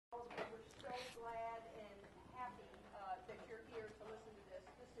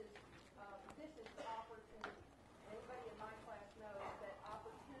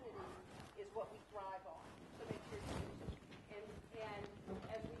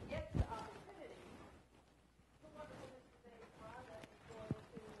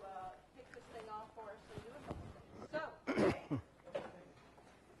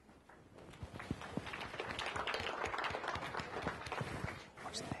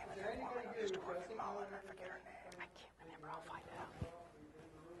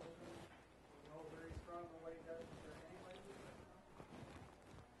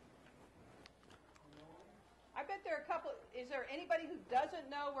bet there are a couple. Is there anybody who doesn't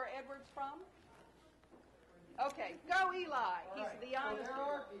know where Edward's from? Okay, go Eli. He's Right. the honest. So there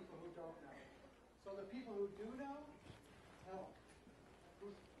are people who don't know. So the people who do know, tell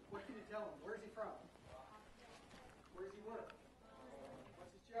them. What can you tell them? Where's he from? Where does he work?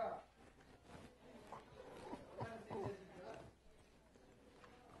 What's his job? What kind of things has he done?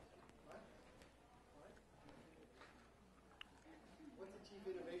 What? What's the Chief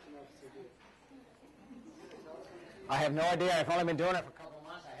Innovation Officer do? I have no idea. I've only been doing it for a couple of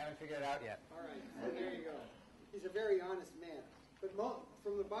months. I haven't figured it out yet. All right, so there you go. He's a very honest man. But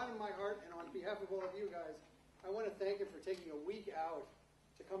from the bottom of my heart and on behalf of all of you guys, I want to thank him for taking a week out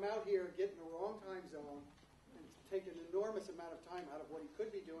to come out here, get in the wrong time zone, and take an enormous amount of time out of what he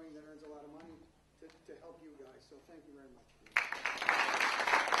could be doing that earns a lot of money to help you guys. So thank you very much.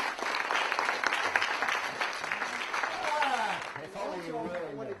 If only you really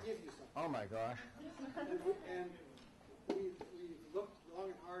I want to knew. give you something. Oh, my gosh. And we've looked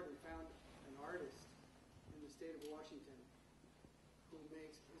long and hard and found an artist in the state of Washington who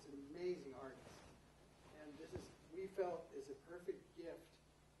is an amazing artist. And we felt is a perfect gift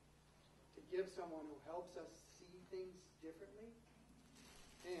to give someone who helps us see things differently.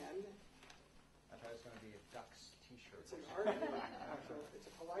 And I thought it was going to be a Ducks t-shirt. it's an art actually. It's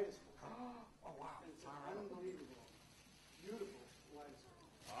a kaleidoscope. Oh, wow. And it's an unbelievable, beautiful kaleidoscope.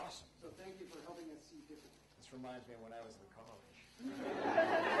 Awesome. So thank you for helping us see differently. This reminds me of when I was in college. It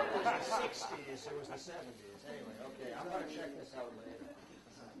was the 60s. It was the 70s. Anyway, okay. I'm going to check this out later.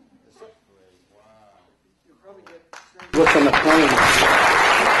 This is great. Wow. You'll probably get looks on the plane.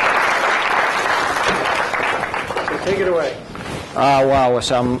 So take it away. Wow.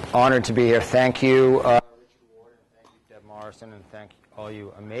 So I'm honored to be here. Thank you, Richard Ward, and thank you, Deb Morrison, and thank all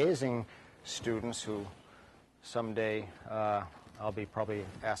you amazing students who someday I'll be probably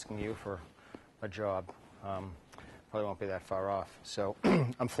asking you for a job. Probably won't be that far off. So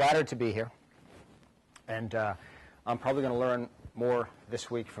I'm flattered to be here. And I'm probably going to learn more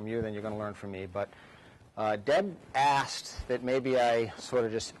this week from you than you're going to learn from me. But Deb asked that maybe I sort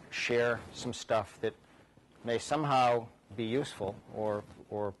of just share some stuff that may somehow be useful or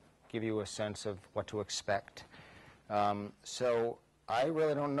give you a sense of what to expect. So I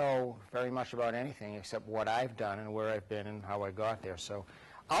really don't know very much about anything except what I've done and where I've been and how I got there. So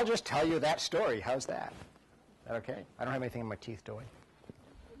I'll just tell you that story. How's that? Is that okay? I don't have anything in my teeth, do I?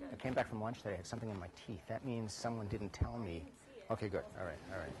 I came back from lunch today. I had something in my teeth. That means someone didn't tell me. Okay, good. All right.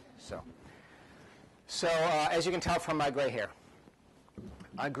 So as you can tell from my gray hair,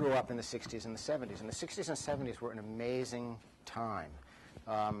 I grew up in the 60s and the 70s. And the 60s and 70s were an amazing time.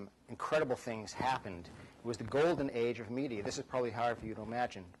 Incredible things happened. It was the golden age of media. This is probably hard for you to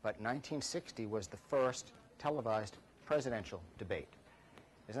imagine, but 1960 was the first televised presidential debate.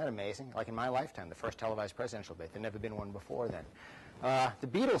 Isn't that amazing? Like in my lifetime, the first televised presidential debate. There'd never been one before then. The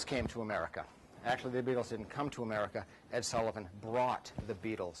Beatles came to America. Actually, the Beatles didn't come to America. Ed Sullivan brought the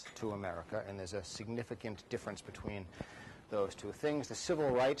Beatles to America, and there's a significant difference between those two things. The civil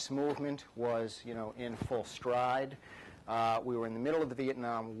rights movement was, in full stride. We were in the middle of the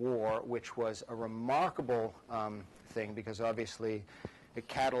Vietnam War, which was a remarkable thing because obviously it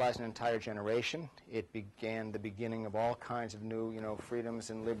catalyzed an entire generation. It began the beginning of all kinds of new, freedoms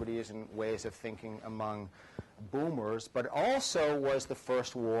and liberties and ways of thinking among boomers, but it also was the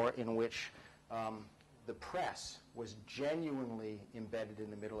first war in which the press was genuinely embedded in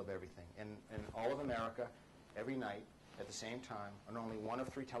the middle of everything. And all of America, every night, at the same time, on only one of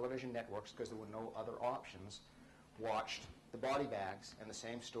 3 television networks, because there were no other options, watched the body bags and the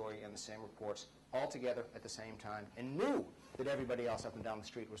same story and the same reports all together at the same time and knew that everybody else up and down the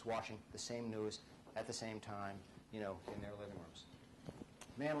street was watching the same news at the same time, in their living rooms.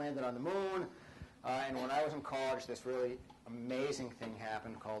 Man landed on the moon, and when I was in college, this really amazing thing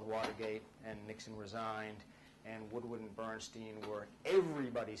happened called Watergate, and Nixon resigned, and Woodward and Bernstein were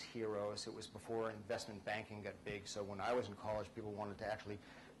everybody's heroes. It was before investment banking got big, so when I was in college, people wanted to actually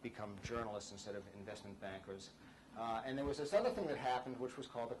become journalists instead of investment bankers. And there was this other thing that happened, which was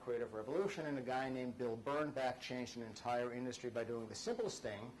called the Creative Revolution, and a guy named Bill Bernbach changed an entire industry by doing the simplest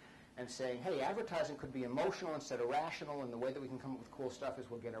thing and saying, hey, advertising could be emotional instead of rational, and the way that we can come up with cool stuff is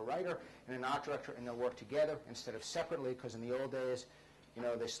we'll get a writer and an art director, and they'll work together instead of separately, because in the old days,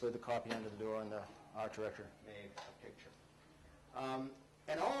 they slid the copy under the door, and the art director made a picture.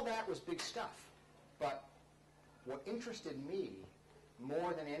 And all that was big stuff. But what interested me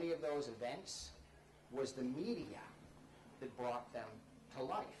more than any of those events was the media that brought them to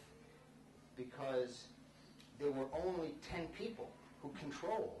life, because there were only 10 people who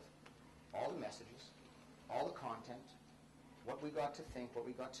controlled all the messages, all the content, what we got to think, what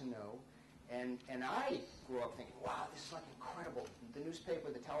we got to know, And I grew up thinking, wow, this is like incredible. The newspaper,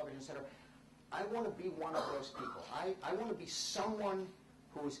 the television, etc. I want to be one of those people. I want to be someone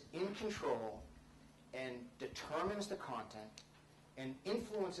who is in control and determines the content and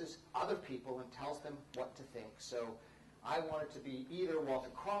influences other people and tells them what to think. So I wanted to be either Walter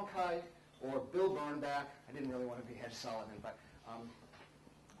Cronkite or Bill Bernbach. I didn't really want to be Ed Sullivan, but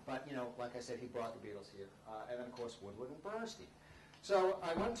you know, like I said, he brought the Beatles here, and then of course Woodward and Bernstein. So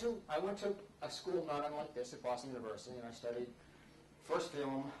I went to a school not unlike this at Boston University, and I studied first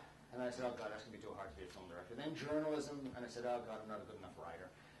film, and I said, oh God, that's going to be too hard to be a film director. Then journalism, and I said, oh God, I'm not a good enough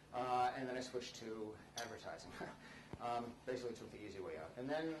writer. And then I switched to advertising. Basically took the easy way out. And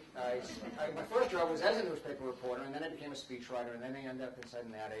then my first job was as a newspaper reporter, and then I became a speechwriter, and then I ended up inside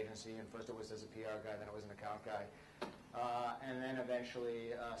an ad agency, and first it was as a PR guy, then it was an account guy. And then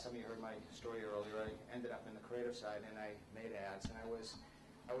eventually, some of you heard my story earlier, I ended up in the creative side, and I made ads, and I was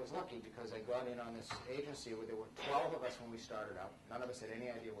lucky because I got in on this agency where there were 12 of us when we started out. None of us had any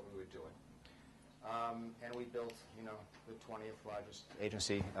idea what we were doing. And we built, you know, the 20th largest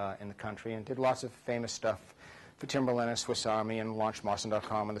agency in the country and did lots of famous stuff for Timberland and Swiss Army and launched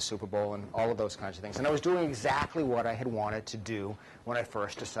Marston.com and the Super Bowl and all of those kinds of things. And I was doing exactly what I had wanted to do when I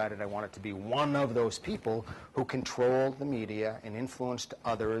first decided I wanted to be one of those people who controlled the media and influenced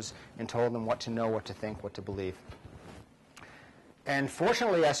others and told them what to know, what to think, what to believe. And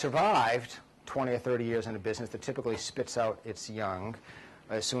fortunately, I survived 20 or 30 years in a business that typically spits out its young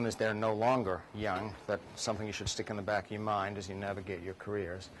as soon as they're no longer young. That's something you should stick in the back of your mind as you navigate your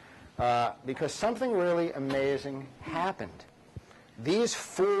careers. Because something really amazing happened. These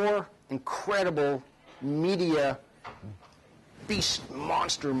four incredible media beast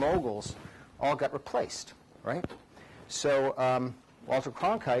monster moguls all got replaced, right? So Walter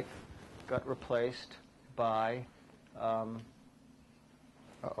Cronkite got replaced by, uh-oh,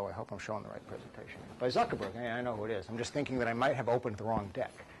 I hope I'm showing the right presentation. By Zuckerberg. Yeah, I know who it is. I'm just thinking that I might have opened the wrong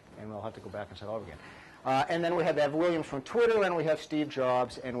deck, and we'll have to go back and start over again. And then we have Ev Williams from Twitter, and we have Steve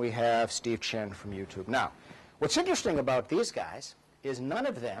Jobs, and we have Steve Chen from YouTube. Now, what's interesting about these guys is none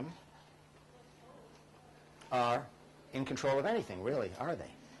of them are in control of anything, really, are they?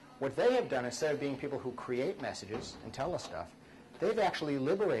 What they have done, instead of being people who create messages and tell us stuff, they've actually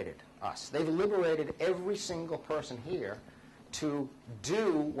liberated us. They've liberated every single person here to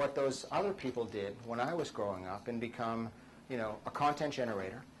do what those other people did when I was growing up and become, you know, a content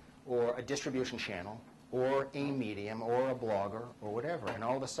generator or a distribution channel or a medium or a blogger or whatever. And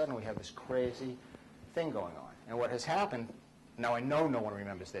all of a sudden we have this crazy thing going on. And what has happened, now I know no one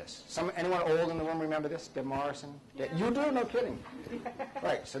remembers this. Anyone old in the room remember this? Deb Morrison? You do? No kidding.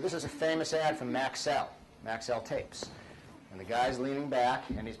 Right, so this is a famous ad from Maxell tapes. And the guy's leaning back,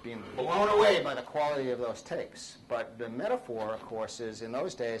 and he's being blown away by the quality of those tapes. But the metaphor, of course, is in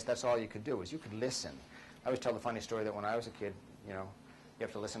those days, that's all you could do, is you could listen. I always tell the funny story that when I was a kid, you know, you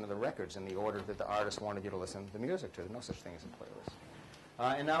have to listen to the records in the order that the artist wanted you to listen to the music to. There's no such thing as a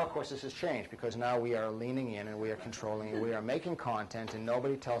playlist. And now, of course, this has changed because now we are leaning in and we are controlling and we are making content and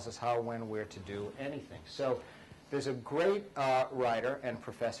nobody tells us how, when, where to do anything. So there's a great writer and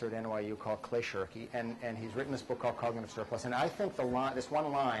professor at NYU called Clay Shirky, and he's written this book called Cognitive Surplus. And I think this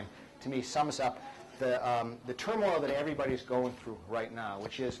one line, to me, sums up the turmoil that everybody's going through right now,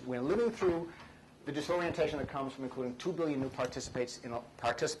 which is we're living through the disorientation that comes from including 2 billion new participants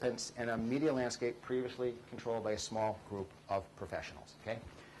in a media landscape previously controlled by a small group of professionals. Okay?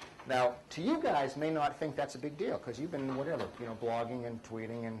 Now, to you guys may not think that's a big deal because you've been whatever, you know, blogging and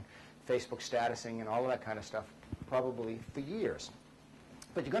tweeting and Facebook statusing and all of that kind of stuff probably for years.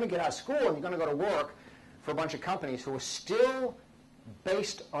 But you're going to get out of school and you're going to go to work for a bunch of companies who are still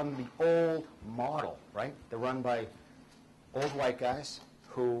based on the old model, right? They're run by old white guys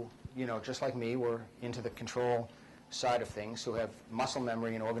who, you know, just like me, were into the control side of things, who have muscle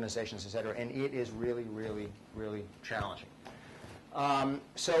memory and organizations, et cetera, and it is really, really, really challenging.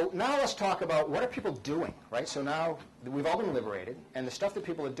 So now let's talk about what are people doing, right? So now we've all been liberated, and the stuff that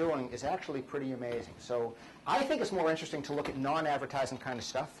people are doing is actually pretty amazing. So I think it's more interesting to look at non-advertising kind of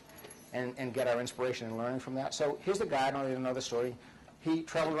stuff and get our inspiration and learning from that. So here's the guy, I don't even know the story. He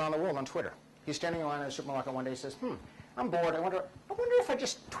traveled around the world on Twitter. He's standing in line at a supermarket one day, he says, I'm bored. I wonder if I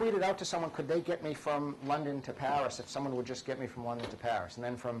just tweeted out to someone, could they get me from London to Paris, if someone would just get me from London to Paris, and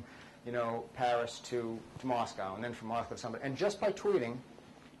then from, you know, Paris to Moscow, and then from Moscow to somebody. And just by tweeting,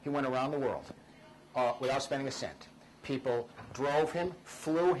 he went around the world without spending a cent. People drove him,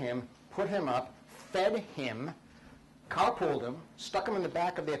 flew him, put him up, fed him, carpooled him, stuck him in the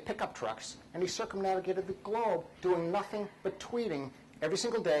back of their pickup trucks, and he circumnavigated the globe doing nothing but tweeting every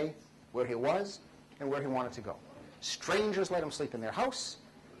single day where he was and where he wanted to go. Strangers let him sleep in their house.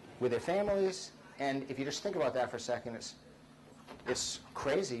 with their families. And if you just think about that for a second, it's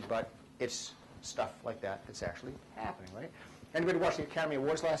crazy, but it's stuff like that that's actually happening, right? Anybody watch the Academy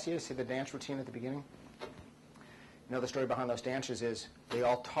Awards last year? See the dance routine at the beginning? You know, the story behind those dancers is they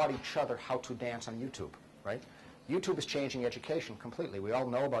all taught each other how to dance on YouTube, right? YouTube is changing education completely. We all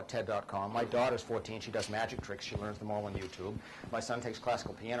know about TED.com. My daughter's 14. She does magic tricks. She learns them all on YouTube. My son takes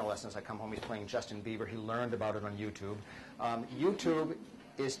classical piano lessons. I come home, he's playing Justin Bieber. He learned about it on YouTube. YouTube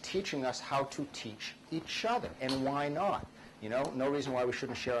is teaching us how to teach each other, and why not? You know, no reason why we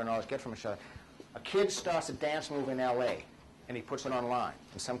shouldn't share our knowledge, get from each other. A kid starts a dance move in L.A., and he puts it online.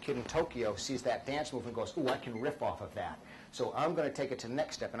 And some kid in Tokyo sees that dance move and goes, ooh, I can riff off of that. So I'm going to take it to the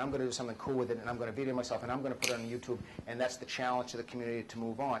next step, and I'm going to do something cool with it, and I'm going to video myself, and I'm going to put it on YouTube, and that's the challenge to the community to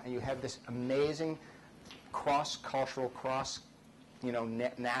move on. And you have this amazing cross-cultural,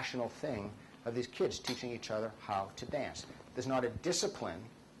 national thing of these kids teaching each other how to dance. There's not a discipline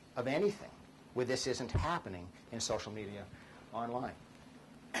of anything where this isn't happening in social media online.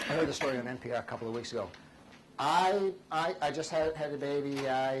 I heard the story on NPR a couple of weeks ago. I just had a baby.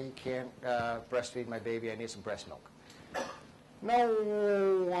 I can't breastfeed my baby. I need some breast milk.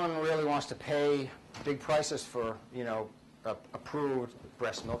 No one really wants to pay big prices for, approved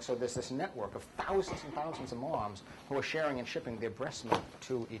breast milk. So there's this network of thousands and thousands of moms who are sharing and shipping their breast milk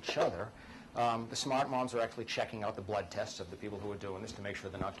to each other. The smart moms are actually checking out the blood tests of the people who are doing this to make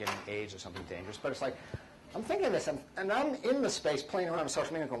sure they're not getting AIDS or something dangerous. But it's like, I'm thinking of this, and I'm in the space playing around on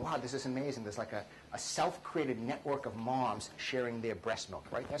social media going, wow, this is amazing. There's like a self-created network of moms sharing their breast milk,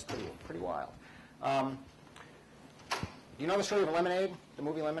 right? That's pretty wild. You know the story of Lemonade, the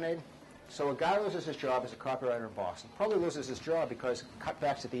movie Lemonade? So a guy loses his job as a copywriter in Boston. Probably loses his job because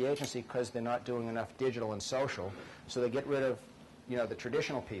cutbacks at the agency because they're not doing enough digital and social. So they get rid of, the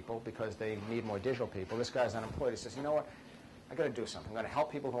traditional people because they need more digital people. This guy's unemployed. He says, you know what? I got to do something. I'm going to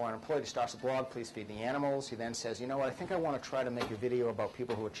help people who are unemployed. He starts a blog, Please Feed the Animals. He then says, you know what? I think I want to try to make a video about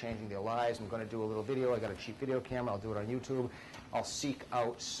people who are changing their lives. I'm going to do a little video. I got a cheap video camera. I'll do it on YouTube. I'll seek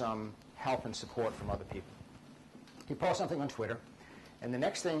out some help and support from other people. He posts something on Twitter, and the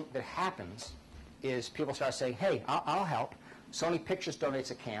next thing that happens is people start saying, hey, I'll help. Sony Pictures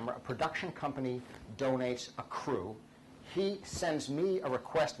donates a camera. A production company donates a crew. He sends me a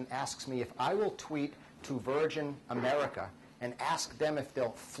request and asks me if I will tweet to Virgin America and ask them if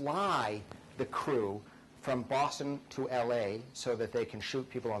they'll fly the crew from Boston to L.A. so that they can shoot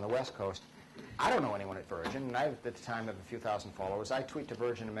people on the West Coast. I don't know anyone at Virgin, and I, at the time, have a few thousand followers. I tweet to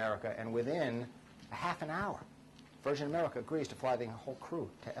Virgin America, and within a half an hour, Virgin America agrees to fly the whole crew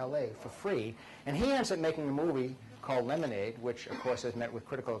to L.A. for free. And he ends up making a movie called Lemonade, which, of course, has met with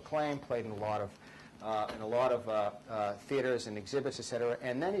critical acclaim, played in a lot of theaters and exhibits, etc.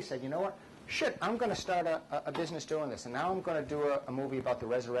 And then he said, you know what? Shit, I'm going to start a business doing this. And now I'm going to do a movie about the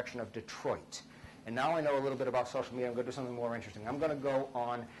resurrection of Detroit. And now I know a little bit about social media. I'm going to do something more interesting. I'm going to go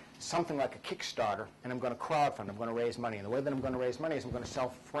on something like a Kickstarter, and I'm going to crowdfund. I'm going to raise money. And the way that I'm going to raise money is I'm going to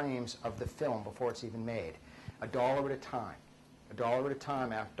sell frames of the film before it's even made. $1 at a time. $1 at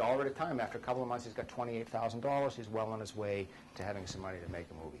a time. After a couple of months, he's got $28,000. He's well on his way to having some money to make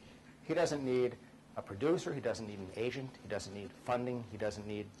a movie. He doesn't need a producer. He doesn't need an agent. He doesn't need funding. He doesn't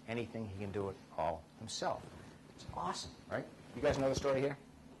need anything. He can do it all himself. It's awesome, right? You guys know the story here?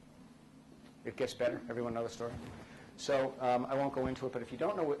 It gets better. Everyone know the story? So I won't go into it, but if you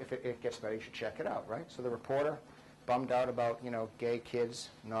don't know if it gets better, you should check it out, right? So the reporter, bummed out about, gay kids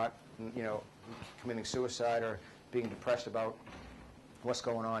not, committing suicide or being depressed about what's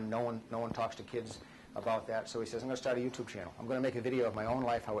going on. No one talks to kids about that. So he says, I'm going to start a YouTube channel. I'm going to make a video of my own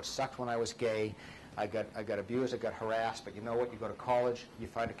life, how it sucked when I was gay. I got abused, I got harassed, but you know what? You go to college, you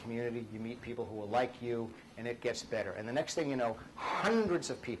find a community, you meet people who are like you, and it gets better. And the next thing you know, hundreds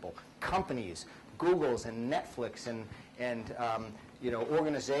of people, companies, Googles and Netflix and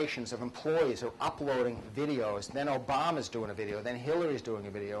organizations of employees are uploading videos. Then Obama's doing a video. Then Hillary's doing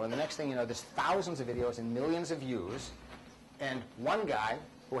a video. And the next thing you know, there's thousands of videos and millions of views. And one guy,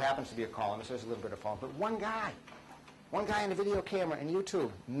 who happens to be a columnist, there's a little bit of fun, but one guy in a video camera and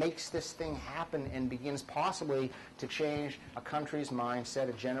YouTube makes this thing happen and begins possibly to change a country's mindset,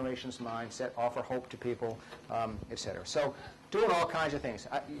 a generation's mindset, offer hope to people, etc. So doing all kinds of things.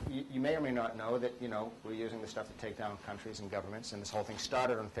 You may or may not know that, we're using this stuff to take down countries and governments, and this whole thing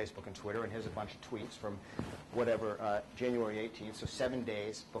started on Facebook and Twitter, and here's a bunch of tweets from January 18th, so 7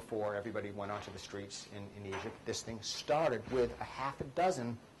 days before everybody went onto the streets in Egypt. This thing started with a half a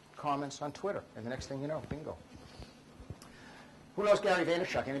dozen comments on Twitter, and the next thing you know, bingo. Who knows Gary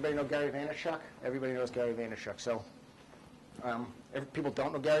Vaynerchuk? Anybody know Gary Vaynerchuk? Everybody knows Gary Vaynerchuk. So if people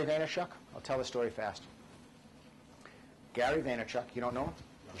don't know Gary Vaynerchuk, I'll tell the story fast. Gary Vaynerchuk, you don't know him?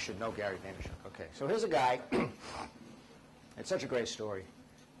 You should know Gary Vaynerchuk. Okay, so here's a guy. It's such a great story.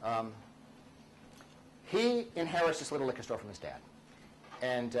 He inherits this little liquor store from his dad.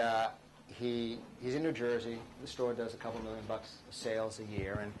 And he's in New Jersey. The store does a couple $1 million of sales a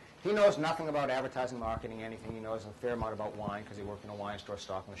year. And he knows nothing about advertising, marketing, anything. He knows a fair amount about wine because he worked in a wine store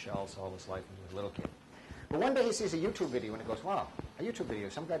stocking the shelves all his life when he was a little kid. But one day he sees a YouTube video and he goes, wow, a YouTube video.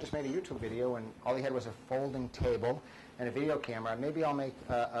 Some guy just made a YouTube video and all he had was a folding table and a video camera. Maybe I'll make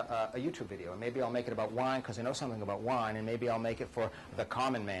a YouTube video, and maybe I'll make it about wine because I know something about wine, and maybe I'll make it for the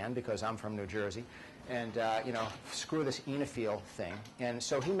common man because I'm from New Jersey, and screw this Enofeel thing. And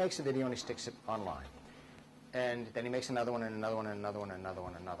so he makes a video and he sticks it online, and then he makes another one and another one and another one and another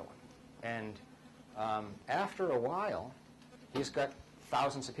one and another one. And after a while, he's got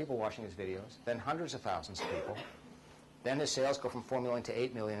thousands of people watching his videos, then hundreds of thousands of people. Then his sales go from 4 million to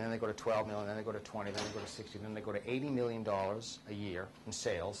 8 million, then they go to 12 million, then they go to 20, then they go to 60, then they go to $80 million a year in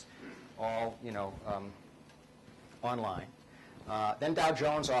sales, all, online. Then Dow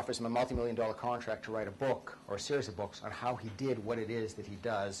Jones offers him a multi-million-dollar contract to write a book or a series of books on how he did what it is that he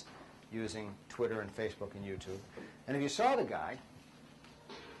does using Twitter and Facebook and YouTube. And if you saw the guy,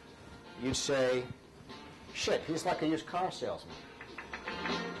 you'd say, shit, he's like a used car salesman.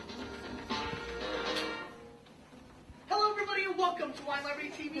 Hello, everybody, and welcome to Wine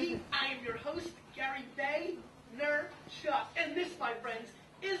Library TV. I am your host, Gary Vaynerchuk, and this, my friends,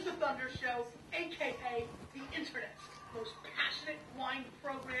 is the Thunder Show, a.k.a. the Internet's most passionate wine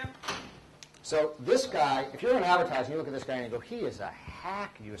program. So this guy, if you're an advertiser, you look at this guy and you go, he is a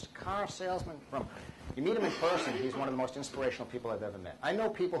hack used car salesman. You meet him in person, he's one of the most inspirational people I've ever met. I know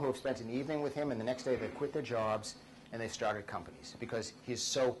people who have spent an evening with him and the next day they quit their jobs and they started companies because he's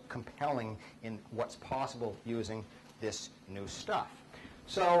so compelling in what's possible using this new stuff.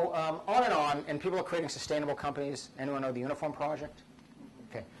 So on, and people are creating sustainable companies. Anyone know the Uniform Project?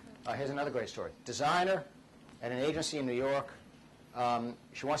 Okay, here's another great story. Designer at an agency in New York.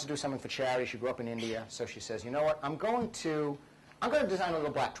 She wants to do something for charity. She grew up in India, so she says, you know what, I'm going to design a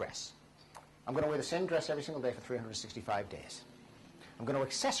little black dress. I'm going to wear the same dress every single day for 365 days. I'm going to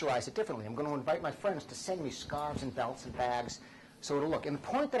accessorize it differently. I'm going to invite my friends to send me scarves and belts and bags so it'll look. And the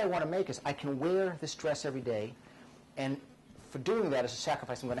point that I want to make is I can wear this dress every day, and for doing that as a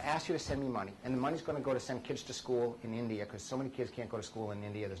sacrifice, I'm going to ask you to send me money. And the money's going to go to send kids to school in India because so many kids can't go to school in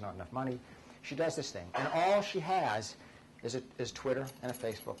India. There's not enough money. She does this thing. And all she has is Twitter and a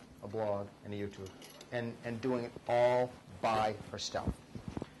Facebook, a blog, and a YouTube, and doing it all by herself.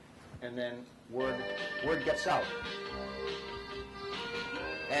 And then word gets out.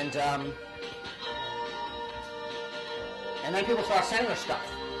 And then people start sending her stuff.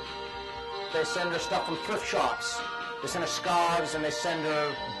 They send her stuff from thrift shops. They send her scarves, and they send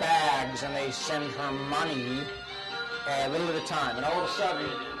her bags, and they send her money a little at a time. And all of a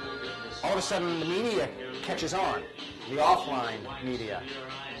sudden, the media catches on, the offline media.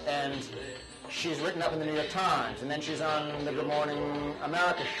 And she's written up in the New York Times, and then she's on the Good Morning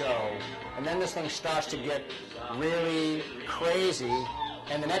America show. And then this thing starts to get really crazy.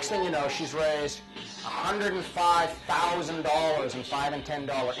 And the next thing you know, she's raised $105,000 in $5 and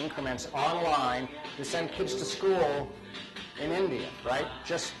 $10 increments online to send kids to school in India, right?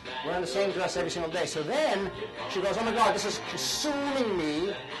 Just wearing the same dress every single day. So then she goes, oh my God, this is consuming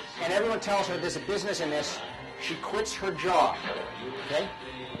me. And everyone tells her there's a business in this. She quits her job, okay?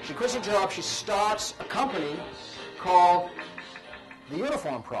 She quits her job. She starts a company called the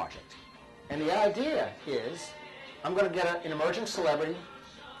Uniform Project. And the idea is I'm going to get an emerging celebrity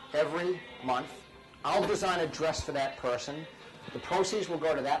every month. I'll design a dress for that person. The proceeds will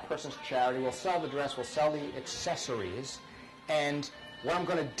go to that person's charity. We'll sell the dress. We'll sell the accessories. And what I'm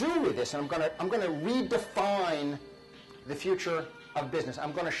going to do with this, and I'm going to redefine the future of business.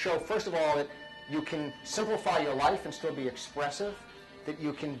 I'm going to show, first of all, that you can simplify your life and still be expressive, that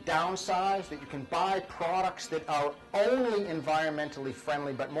you can downsize, that you can buy products that are only environmentally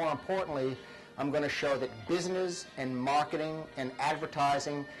friendly, but more importantly, I'm going to show that business and marketing and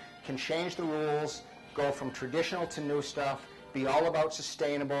advertising can change the rules, go from traditional to new stuff, be all about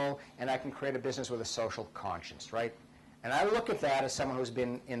sustainable, and I can create a business with a social conscience, right? And I look at that as someone who's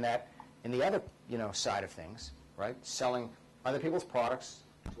been in the other, side of things, right? Selling other people's products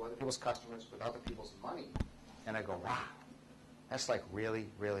to other people's customers with other people's money. And I go, wow, that's like really,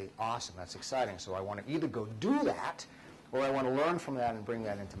 really awesome. That's exciting. So I want to either go do that, or I want to learn from that and bring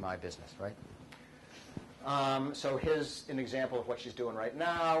that into my business, right? So here's an example of what she's doing right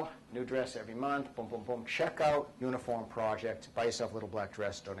now. New dress every month, boom, boom, boom. Check out Uniform Project. Buy yourself a little black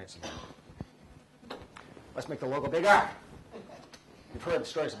dress, donate some money. Let's make the logo bigger. You've heard the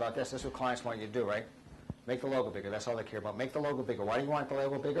stories about this. This is what clients want you to do, right? Make the logo bigger. That's all they care about. Make the logo bigger. Why do you want the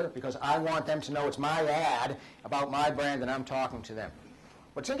logo bigger? Because I want them to know it's my ad about my brand and I'm talking to them.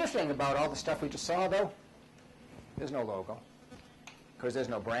 What's interesting about all the stuff we just saw, though, there's no logo because there's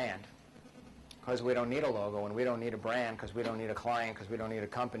no brand. Because we don't need a logo and we don't need a brand because we don't need a client because we don't need a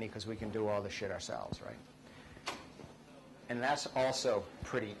company because we can do all the shit ourselves, right? And that's also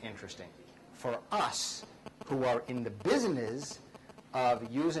pretty interesting. For us who are in the business of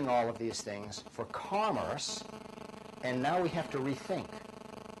using all of these things for commerce, and now we have to rethink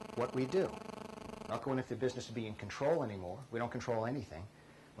what we do. We're not going into the business to be in control anymore. We don't control anything.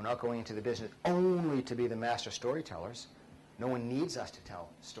 We're not going into the business only to be the master storytellers. No one needs us to tell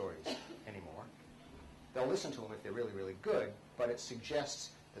stories anymore. They'll listen to them if they're really, really good, but it suggests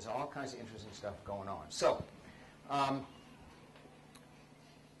there's all kinds of interesting stuff going on. So,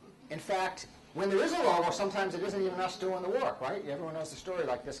 in fact, when there is a logo, sometimes it isn't even us doing the work, right? Everyone knows the story,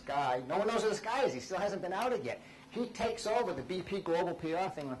 like this guy. No one knows who this guy is. He still hasn't been outed yet. He takes over the BP Global PR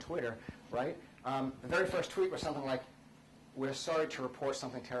thing on Twitter, right? The very first tweet was something like, "We're sorry to report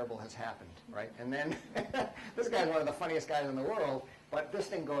something terrible has happened," right? And then this guy's one of the funniest guys in the world, but this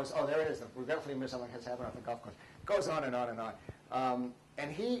thing goes, oh, there it is. Regretfully admit something has happened off the golf course. Goes on and on and on.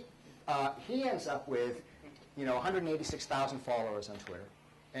 And he ends up with, 186,000 followers on Twitter.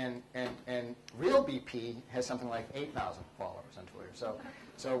 And real BP has something like 8,000 followers on Twitter.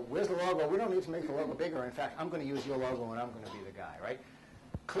 So where's the logo? We don't need to make the logo bigger. In fact, I'm going to use your logo and I'm going to be the guy, right?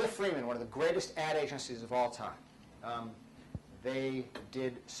 Cliff Freeman, one of the greatest ad agencies of all time. They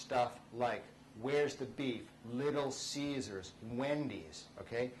did stuff like Where's the Beef, Little Caesars, Wendy's,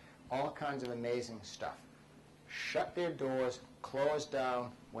 okay? All kinds of amazing stuff. Shut their doors, closed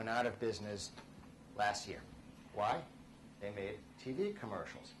down, went out of business last year. Why? They made TV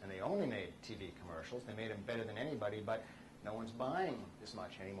commercials, and they only made TV commercials. They made them better than anybody, but no one's buying as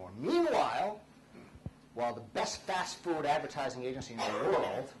much anymore. Meanwhile, while the best fast food advertising agency in the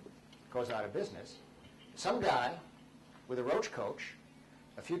world goes out of business, some guy with a roach coach,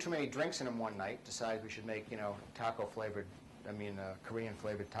 a few too many drinks in him one night, decides we should make,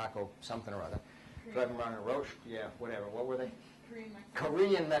 Korean-flavored taco something or other. Driving around in a roach, yeah, whatever. What were they?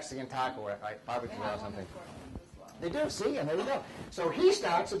 Korean Mexican taco, barbecue or something. They do, see, and there you go. So he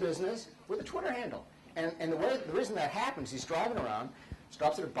starts a business with a Twitter handle. And the reason that happens, he's driving around,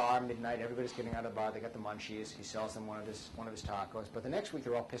 stops at a bar at midnight, everybody's getting out of the bar, they got the munchies, he sells them one of his tacos, but the next week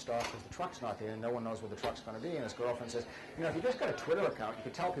they're all pissed off because the truck's not there and no one knows where the truck's going to be, and his girlfriend says, if you just got a Twitter account, you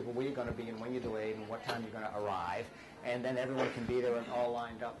can tell people where you're going to be and when you're delayed and what time you're going to arrive, and then everyone can be there and all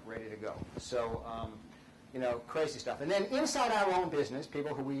lined up, ready to go. So, crazy stuff. And then inside our own business,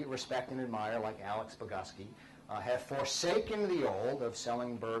 people who we respect and admire, like Alex Bogusky, have forsaken the old of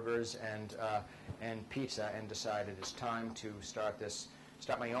selling burgers and pizza and decided it's time to start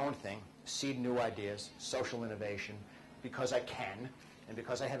my own thing, seed new ideas, social innovation, because I can, and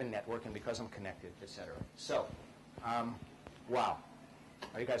because I have a network, and because I'm connected, etc. So, wow.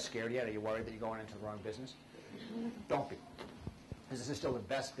 Are you guys scared yet? Are you worried that you're going into the wrong business? Don't be. This is still the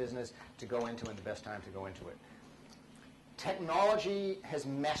best business to go into and the best time to go into it. Technology has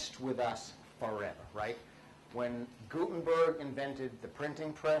messed with us forever, right? When Gutenberg invented the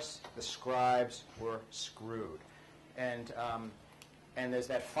printing press, the scribes were screwed. And there's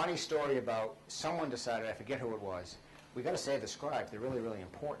that funny story about someone decided, I forget who it was, we got to save the scribes. They're really, really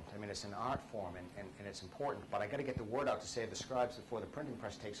important. I mean, it's an art form and it's important, but I got to get the word out to save the scribes before the printing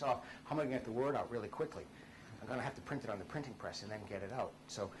press takes off. How am I going to get the word out really quickly? I'm going to have to print it on the printing press and then get it out.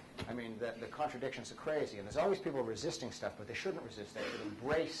 So, I mean, the contradictions are crazy. And there's always people resisting stuff, but they shouldn't resist. They should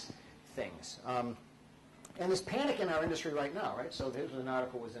embrace things. And there's panic in our industry right now, right? So here's an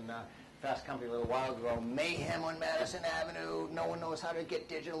article was in Fast Company a little while ago. Mayhem on Madison Avenue. No one knows how to get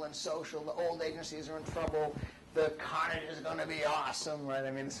digital and social. The old agencies are in trouble. The carnage is going to be awesome, right?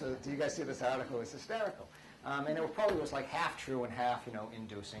 I mean, so do you guys see this article? It's hysterical. And it probably was like half true and half,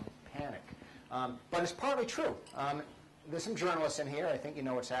 inducing panic. But it's partly true. There's some journalists in here. I think you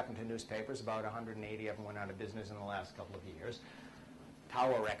know what's happened to newspapers. About 180 of them went out of business in the last couple of years.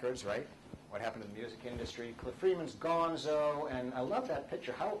 Tower Records, right? What happened to the music industry. Cliff Freeman's Gonzo, and I love that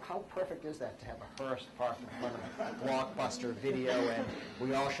picture. How perfect is that to have a hearse parked in front of a Blockbuster Video, and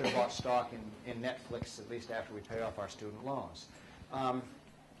we all should have bought stock in Netflix, at least after we pay off our student loans. Do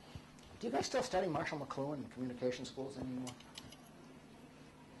you guys still study Marshall McLuhan in communication schools anymore?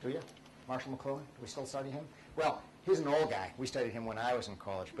 Do you? Marshall McLuhan? Do we still study him? Well, he's an old guy. We studied him when I was in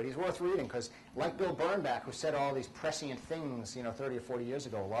college, but he's worth reading because, like Bill Bernbach, who said all these prescient things, 30 or 40 years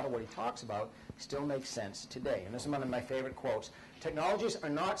ago, a lot of what he talks about still makes sense today. And this is one of my favorite quotes. Technologies are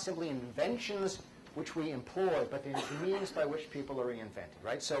not simply inventions which we employ, but the means by which people are reinvented,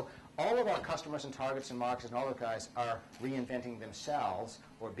 right? So all of our customers and targets and markets and all those guys are reinventing themselves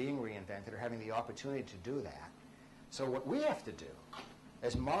or being reinvented or having the opportunity to do that. So what we have to do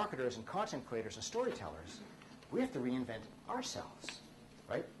as marketers and content creators and storytellers, we have to reinvent ourselves,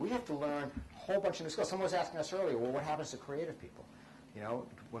 right? We have to learn a whole bunch of new skills. Someone was asking us earlier, well, what happens to creative people? You know,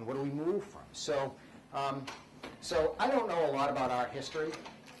 what do we move from? So I don't know a lot about art history,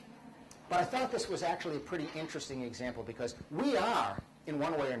 but I thought this was actually a pretty interesting example because we are, in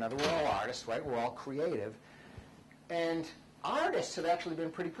one way or another, we're all artists, right? We're all creative. And artists have actually been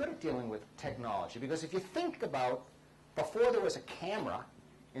pretty good at dealing with technology because if you think about before there was a camera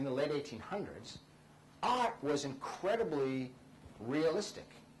in the late 1800s, art was incredibly realistic,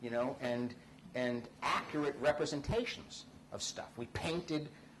 you know, and accurate representations of stuff. We painted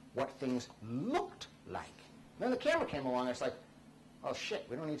what things looked like. Then the camera came along and it's like, oh shit,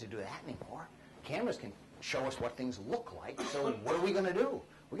 we don't need to do that anymore. Cameras can show us what things look like, so what are we going to do?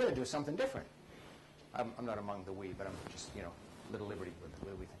 We're going to do something different. I'm not among the we, but I'm just, you know, little liberty with the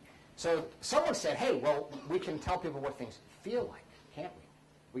way we think. So someone said, hey, well, we can tell people what things feel like, can't we?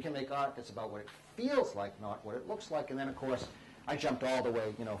 We can make art that's about what it feels like, not what it looks like. And then, of course, I jumped all the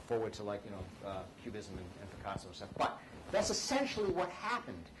way, you know, forward to like, you know, Cubism and Picasso and stuff. But that's essentially what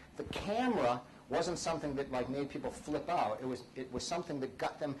happened. The camera wasn't something that like made people flip out. It was something that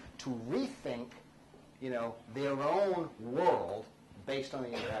got them to rethink, you know, their own world based on the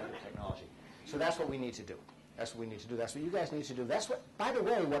interactive technology. So that's what we need to do. That's what we need to do. That's what you guys need to do. That's what, by the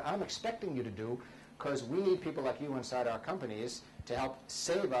way, what I'm expecting you to do, because we need people like you inside our companies to help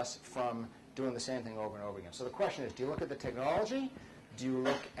save us from doing the same thing over and over again. So the question is, do you look at the technology? Do you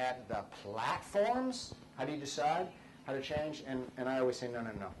look at the platforms? How do you decide how to change? And I always say, no.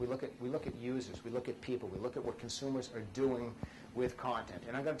 We look at users. We look at people. We look at what consumers are doing with content.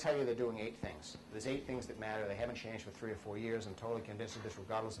 And I'm going to tell you they're doing 8 things. There's 8 things that matter. They haven't changed for 3 or 4 years. I'm totally convinced of this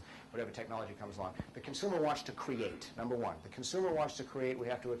regardless of whatever technology comes along. The consumer wants to create, number one. The consumer wants to create. We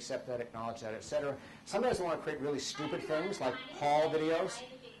have to accept that, acknowledge that, etc. Sometimes they want to create really stupid things like haul videos.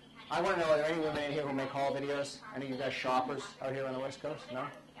 I want to know, are there any women in here who make haul videos? Any of you guys shoppers out here on the West Coast? No?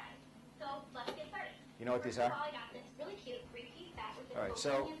 So let's get started. You know what these are? I got this really cute 3-piece set with All right,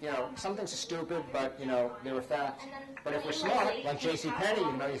 so, you know, some things are stupid, but, you know, they're a fact. But if we're smart, like JCPenney,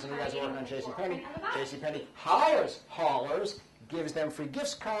 you know, some of you guys are working on JCPenney. JCPenney hires haulers, gives them free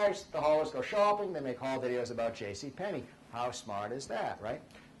gift cards. The haulers go shopping. They make haul videos about JCPenney. How smart is that, right?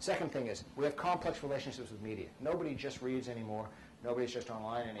 Second thing is, we have complex relationships with media. Nobody just reads anymore. Nobody's just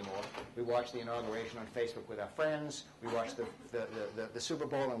online anymore. We watch the inauguration on Facebook with our friends. We watch the Super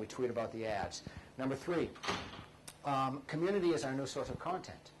Bowl, and we tweet about the ads. Number 3, community is our new source of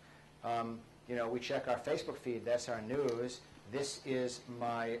content. You know, we check our Facebook feed. That's our news. This is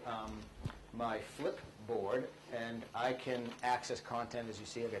my flip board, and I can access content. As you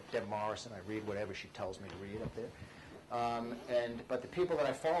see, I've got Deb Morrison. I read whatever she tells me to read up there. But the people that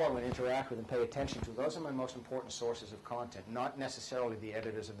I follow and interact with and pay attention to, those are my most important sources of content, not necessarily the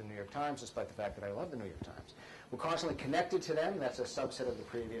editors of the New York Times, despite the fact that I love the New York Times. We're constantly connected to them. That's a subset of the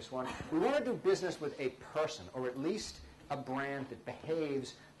previous one. We want to do business with a person, or at least a brand that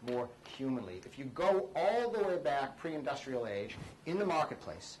behaves more humanly. If you go all the way back, pre-industrial age, in the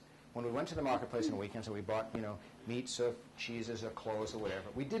marketplace, when we went to the marketplace on weekends and we bought, you know, meats or cheeses or clothes or whatever,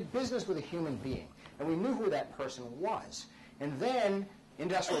 we did business with a human being, and we knew who that person was. And then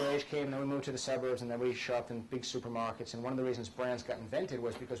industrial age came, and then we moved to the suburbs, and then we shopped in big supermarkets. And one of the reasons brands got invented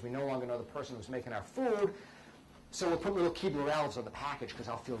was because we no longer know the person who's making our food, so we'll put little Keebler elves on the package because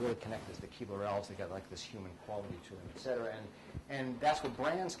I'll feel really connected to the Keebler elves. They got like this human quality to them, et cetera. And that's where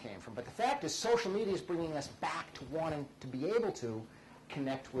brands came from. But the fact is, social media is bringing us back to wanting to be able to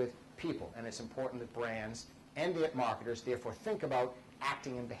connect with people. And it's important that brands and their marketers therefore think about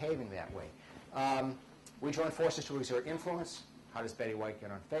acting and behaving that way. We join forces to exert influence. How does Betty White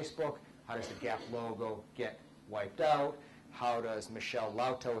get on Facebook? How does the Gap logo get wiped out? How does Michelle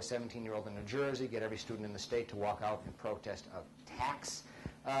Lauto, a 17-year-old in New Jersey, get every student in the state to walk out in protest of tax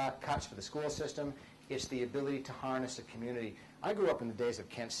cuts for the school system? It's the ability to harness a community. I grew up in the days of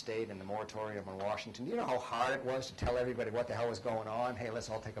Kent State and the moratorium on Washington. Do you know how hard it was to tell everybody what the hell was going on? Hey, let's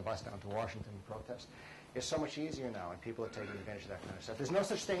all take a bus down to Washington and protest. It's so much easier now, and people are taking advantage of that kind of stuff. There's no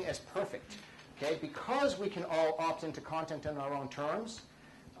such thing as perfect, okay? Because we can all opt into content on our own terms,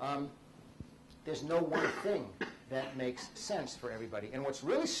 there's no one thing that makes sense for everybody. And what's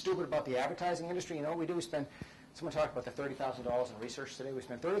really stupid about the advertising industry, you know what we do? We spend, someone talked about the $30,000 in research today. We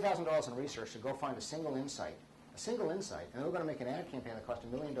spend $30,000 in research to go find a single insight, and then we're going to make an ad campaign that costs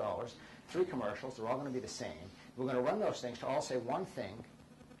 $1 million, 3 commercials, they're all going to be the same. We're going to run those things to all say one thing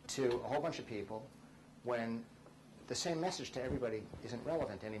to a whole bunch of people when the same message to everybody isn't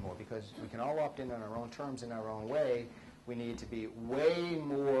relevant anymore, because we can all opt in on our own terms in our own way. We need to be way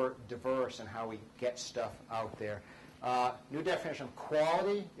more diverse in how we get stuff out there. New definition of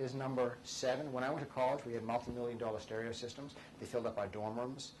quality is number 7. When I went to college, we had multi-million-dollar stereo systems. They filled up our dorm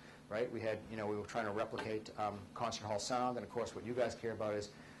rooms, right? We had, we were trying to replicate concert hall sound, and of course, what you guys care about is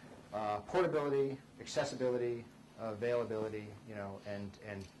portability, accessibility, availability,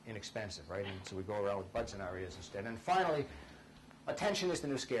 and inexpensive, right? And so we go around with buds in our ears instead. And finally, attention is the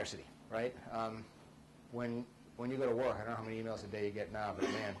new scarcity, right? When you go to work, I don't know how many emails a day you get now, but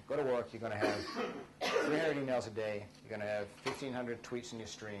man, go to work, you're going to have 300 emails a day, you're going to have 1,500 tweets in your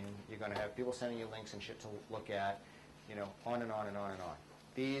stream, you're going to have people sending you links and shit to look at, on and on and on and on.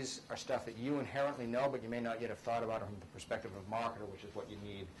 These are stuff that you inherently know, but you may not yet have thought about it from the perspective of a marketer, which is what you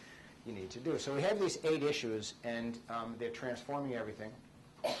need to do. So we have these 8 issues, and they're transforming everything.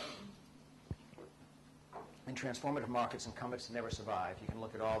 In transformative markets, incumbents never survive. You can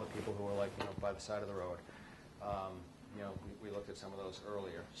look at all the people who are like, by the side of the road. We looked at some of those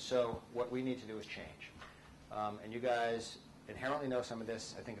earlier. So what we need to do is change. And you guys inherently know some of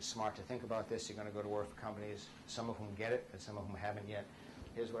this. I think it's smart to think about this. You're going to go to work for companies, some of whom get it, and some of whom haven't yet.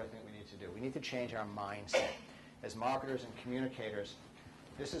 Here's what I think we need to do. We need to change our mindset. As marketers and communicators,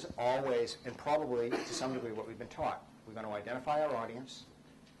 this is always, and probably to some degree, what we've been taught. We're going to identify our audience.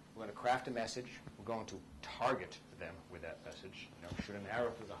 We're going to craft a message. We're going to target them with that message, shoot an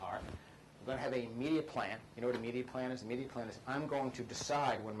arrow through the heart. We're going to have a media plan. You know what a media plan is? A media plan is I'm going to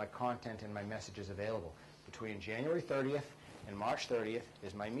decide when my content and my message is available. Between January 30th and March 30th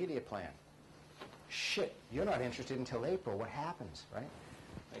is my media plan. Shit, you're not interested until April. What happens, right?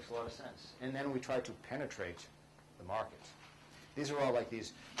 Makes a lot of sense. And then we try to penetrate the market. These are all like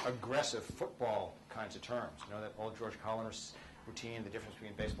these aggressive football kinds of terms. That old George Collins routine, the difference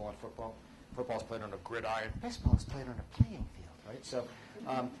between baseball and football. Football's played on a gridiron. Baseball is played on a playing field, right? So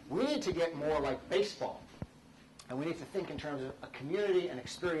we need to get more like baseball. And we need to think in terms of a community and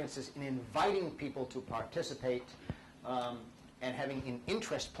experiences in inviting people to participate and having an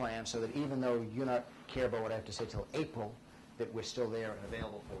interest plan so that even though you not care about what I have to say till April, that we're still there and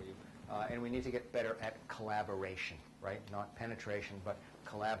available for you. And we need to get better at collaboration, right? Not penetration, but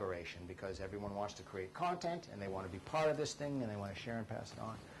collaboration, because everyone wants to create content and they want to be part of this thing and they want to share and pass it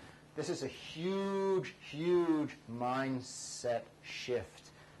on. This is a huge, huge mindset shift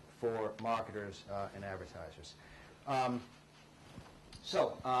for marketers and advertisers.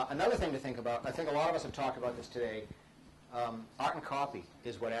 Another thing to think about, I think a lot of us have talked about this today, art and copy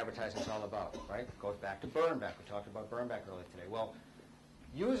is what advertising is all about, right? It goes back to Burnback. We talked about Burnback earlier today. Well,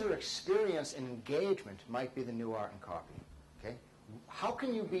 user experience and engagement might be the new art and copy, okay? How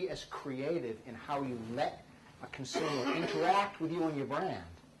can you be as creative in how you let a consumer interact with you and your brand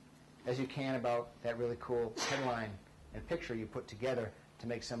as you can about that really cool headline and picture you put together to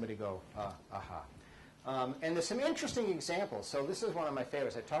make somebody go, aha. And there's some interesting examples. So this is one of my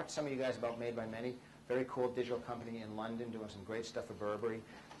favorites. I talked to some of you guys about Made by Many, very cool digital company in London doing some great stuff for Burberry.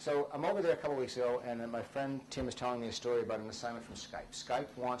 So I'm over there a couple weeks ago, and my friend Tim is telling me a story about an assignment from Skype. Skype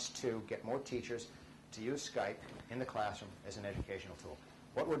wants to get more teachers to use Skype in the classroom as an educational tool.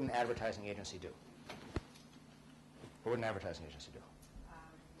 What would an advertising agency do? What would an advertising agency do?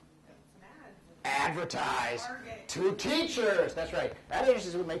 Advertise to teachers. That's right. Ad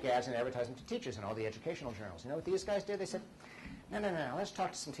agencies would make ads and advertise them to teachers and all the educational journals. You know what these guys did? They said, no, let's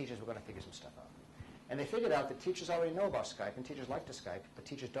talk to some teachers. We're going to figure some stuff out. And they figured out that teachers already know about Skype, and teachers like to Skype, but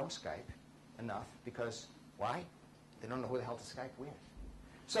teachers don't Skype enough because, why? They don't know who the hell to Skype with.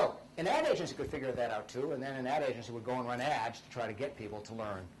 So an ad agency could figure that out too, and then an ad agency would go and run ads to try to get people to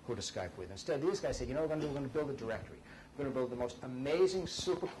learn who to Skype with. Instead, these guys said, you know what we're going to do? We're going to build a directory. We're going to build the most amazing,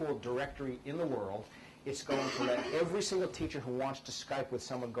 super cool directory in the world. It's going to let every single teacher who wants to Skype with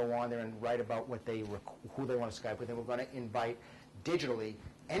someone go on there and write about who they want to Skype with, and we're going to invite digitally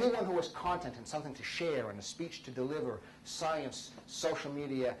anyone who has content and something to share and a speech to deliver, science, social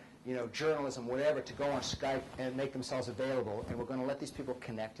media, journalism, whatever, to go on Skype and make themselves available. And we're going to let these people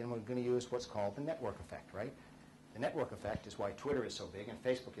connect, and we're going to use what's called the network effect, right? The network effect is why Twitter is so big, and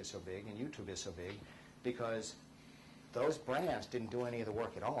Facebook is so big, and YouTube is so big, because those brands didn't do any of the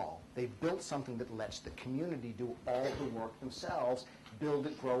work at all. They built something that lets the community do all the work themselves, build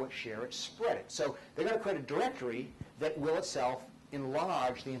it, grow it, share it, spread it. So they're going to create a directory that will itself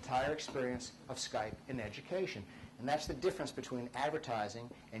enlarge the entire experience of Skype in education. And that's the difference between advertising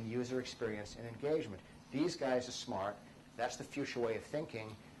and user experience and engagement. These guys are smart. That's the future way of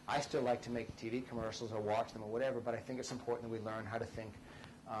thinking. I still like to make TV commercials or watch them or whatever, but I think it's important that we learn how to think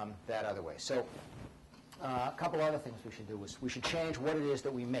that other way. So a couple other things we should do is we should change what it is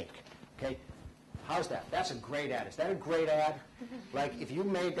that we make. Okay, How's that? That's a great ad. Is that a great ad? Like, if you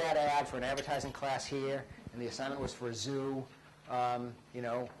made that ad for an advertising class here, and the assignment was for a zoo, you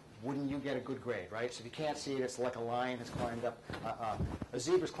know, wouldn't you get a good grade, right? So if you can't see it, it's like a lion has climbed up, a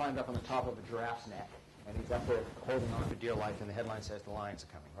zebra's climbed up on the top of a giraffe's neck, and he's up there holding on for dear life, and the headline says the lions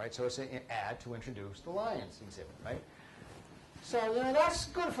are coming, right? So it's an ad to introduce the lions exhibit, right? So, you know, that's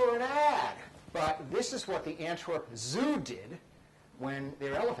good for an ad. But this is what the Antwerp Zoo did when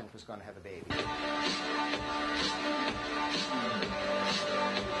their elephant was going to have a baby. They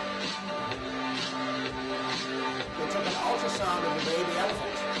took an ultrasound of the baby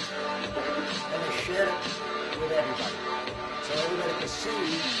elephant, and they shared it with everybody. So everybody could see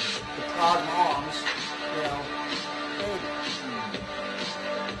the proud mom's, you know, baby.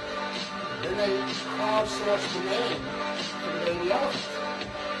 Then they crowdsourced the name for the baby elephant.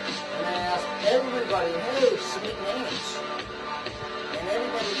 And I asked everybody, hey, submit names. And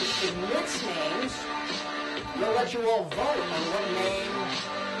everybody who submits names, they'll let you all vote on what name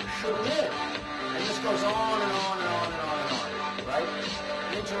should live. And this goes on and on and on and on and on, right?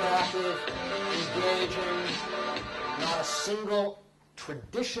 Interactive, engaging, not a single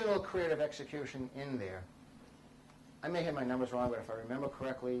traditional creative execution in there. I may have my numbers wrong, but if I remember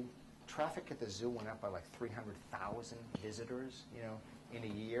correctly, traffic at the zoo went up by like 300,000 visitors, you know, in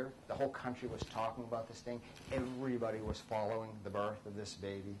a year. The whole country was talking about this thing. Everybody was following the birth of this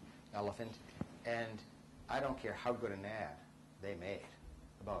baby elephant. And I don't care how good an ad they made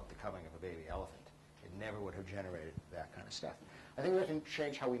about the coming of a baby elephant. It never would have generated that kind of stuff. I think we have to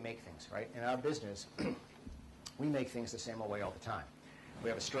change how we make things, right? In our business, we make things the same old way all the time. We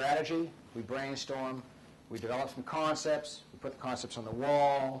have a strategy, we brainstorm, we develop some concepts, we put the concepts on the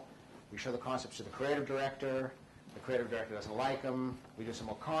wall, we show the concepts to the creative director. The creative director doesn't like them. We do some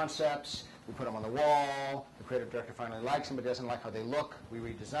more concepts. We put them on the wall. The creative director finally likes them but doesn't like how they look. We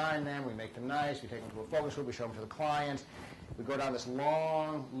redesign them. We make them nice. We take them to a focus group. We show them to the client. We go down this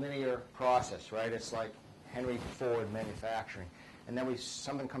long, linear process, right? It's like Henry Ford manufacturing. And then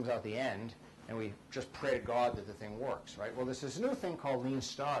something comes out at the end, and we just pray to God that the thing works, right? Well, there's this new thing called Lean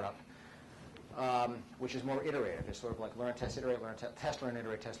Startup, which is more iterative. It's sort of like learn, test, iterate, learn, test, learn,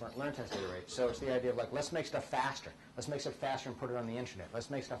 iterate, test, learn, test, iterate. So it's the idea of like, let's make stuff faster. Let's make stuff faster and put it on the internet. Let's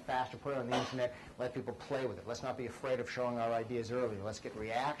make stuff faster, put it on the internet, let people play with it. Let's not be afraid of showing our ideas early. Let's get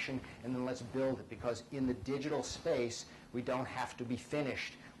reaction, and then let's build it. Because in the digital space, we don't have to be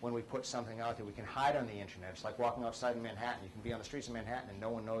finished when we put something out there. We can hide on the internet. It's like walking outside in Manhattan. You can be on the streets of Manhattan and no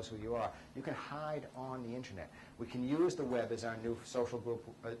one knows who you are. You can hide on the internet. We can use the web as our new social group,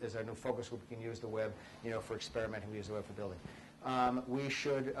 as our new focus group. We can use the web, you know, for experimenting. We use the web for building. We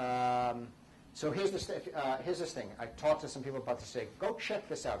should. So here's this thing. I talked to some people about this today. Go check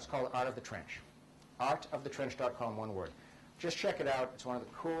this out. It's called Art of the Trench. Artofthetrench.com, one word. Just check it out. It's one of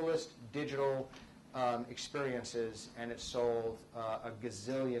the coolest digital experiences, and it sold a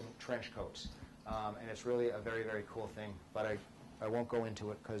gazillion trench coats. And it's really a very, very cool thing, but I won't go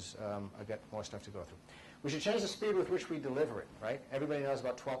into it because I've got more stuff to go through. We should change the speed with which we deliver it, right? Everybody knows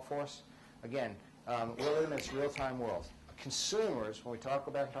about 12th Force. Again, we're living in this real-time world. Consumers, when we go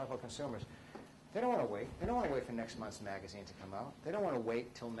back and talk about consumers, they don't want to wait. They don't want to wait for next month's magazine to come out. They don't want to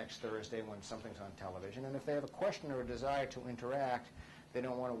wait till next Thursday when something's on television. And if they have a question or a desire to interact, they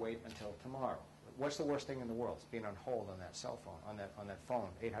don't want to wait until tomorrow. What's the worst thing in the world? It's being on hold on that cell phone, on that phone,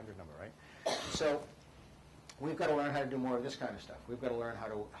 800 number, right? So we've got to learn how to do more of this kind of stuff. We've got to learn how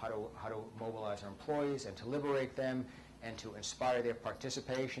to mobilize our employees and to liberate them and to inspire their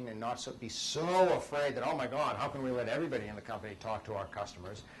participation and not be so afraid that, oh my God, how can we let everybody in the company talk to our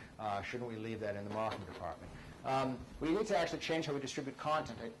customers? Shouldn't we leave that in the marketing department? We need to actually change how we distribute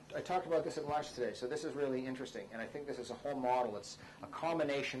content. I talked about this at lunch today, so this is really interesting, and I think this is a whole model. It's a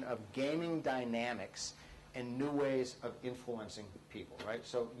combination of gaming dynamics and new ways of influencing people, right?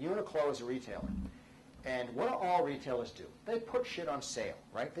 So Uniqlo is a retailer, and what do all retailers do? They put shit on sale,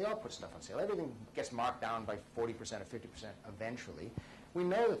 right? They all put stuff on sale. Everything gets marked down by 40% or 50% eventually. We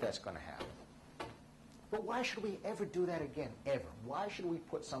know that that's going to happen. But why should we ever do that again, ever? Why should we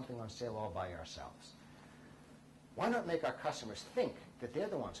put something on sale all by ourselves? Why not make our customers think that they're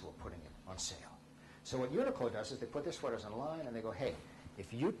the ones who are putting it on sale? So what Uniqlo does is they put their sweaters online and they go, hey,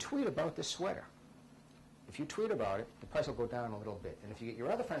 if you tweet about this sweater, if you tweet about it, the price will go down a little bit. And if you get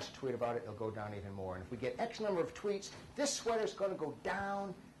your other friends to tweet about it, it'll go down even more. And if we get X number of tweets, this sweater is going to go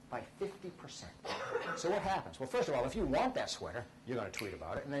down by 50%. So what happens? Well, first of all, if you want that sweater, you're going to tweet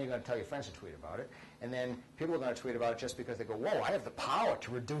about it, and then you're going to tell your friends to tweet about it, and then people are going to tweet about it just because they go, whoa, I have the power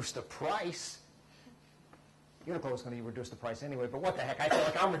to reduce the price. Uniqlo is going to reduce the price anyway, but what the heck, I feel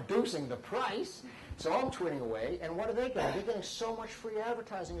like I'm reducing the price. So I'm tweeting away, and what are they getting? They're getting so much free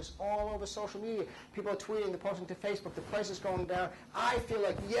advertising. It's all over social media. People are tweeting, they're posting to Facebook, the price is going down. I feel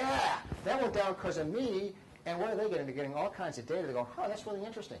like, yeah, that went down because of me. And what are they getting? They're getting all kinds of data. They go, oh, that's really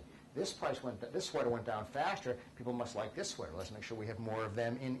interesting. This sweater went down faster. People must like this sweater. Let's make sure we have more of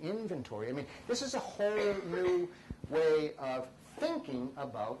them in inventory. I mean, this is a whole new way of thinking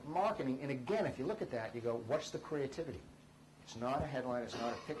about marketing. And again, if you look at that, you go, what's the creativity? It's not a headline, it's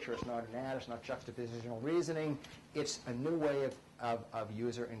not a picture, it's not an ad, it's not juxtapositional reasoning. It's a new way of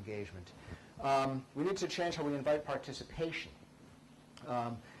user engagement. We need to change how we invite participation.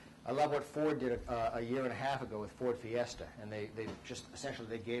 I love what Ford did a year and a half ago with Ford Fiesta, and they just essentially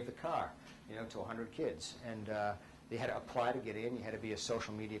they gave the car, to 100 kids, and they had to apply to get in. You had to be a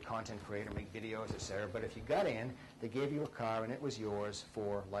social media content creator, make videos, etc. But if you got in, they gave you a car, and it was yours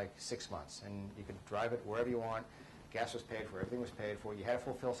for like 6 months, and you could drive it wherever you want. Gas was paid for, everything was paid for. You had to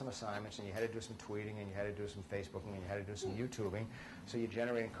fulfill some assignments, and you had to do some tweeting, and you had to do some Facebooking, and you had to do some YouTubing. So you're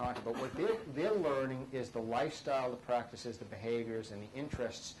generating content. But what they're learning is the lifestyle, the practices, the behaviors, and the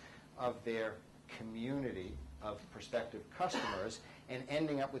interests of their community of prospective customers, and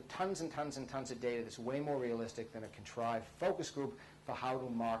ending up with tons and tons and tons of data that's way more realistic than a contrived focus group for how to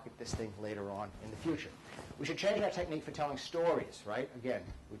market this thing later on in the future. We should change our technique for telling stories, right? Again,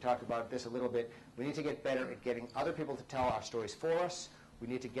 we talked about this a little bit. We need to get better at getting other people to tell our stories for us. We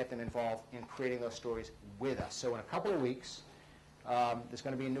need to get them involved in creating those stories with us. So in a couple of weeks, there's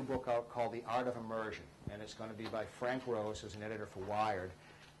going to be a new book out called The Art of Immersion, and it's going to be by Frank Rose, who's an editor for Wired.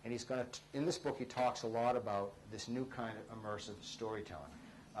 And he's going to, in this book, he talks a lot about this new kind of immersive storytelling.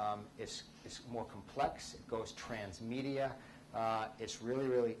 It's more complex. It goes transmedia. It's really,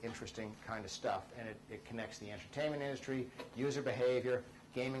 really interesting kind of stuff, and it connects the entertainment industry, user behavior,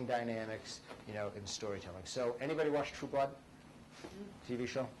 gaming dynamics, in storytelling. So, anybody watch True Blood? TV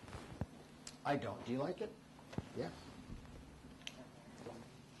show? I don't. Do you like it? Yeah.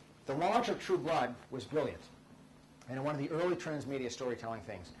 The launch of True Blood was brilliant, and one of the early transmedia storytelling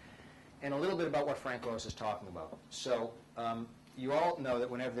things, and a little bit about what Frank Rose is talking about. So, you all know that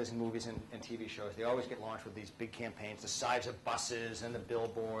whenever there's movies and TV shows, they always get launched with these big campaigns, the sides of buses and the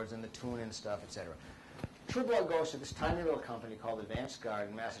billboards and the tune-in stuff, etc. True Blood goes to this tiny little company called Advanced Guard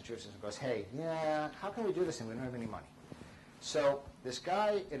in Massachusetts and goes, hey, yeah, how can we do this and we don't have any money? So this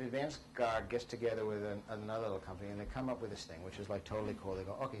guy at Advanced Guard gets together with another little company, and they come up with this thing, which is like totally cool. They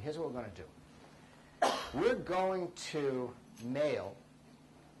go, okay, here's what we're going to do. We're going to mail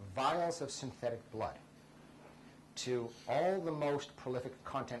vials of synthetic blood to all the most prolific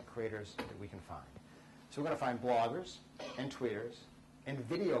content creators that we can find. So we're going to find bloggers and tweeters and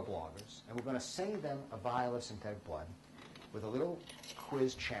video bloggers, and we're going to send them a vial of synthetic blood with a little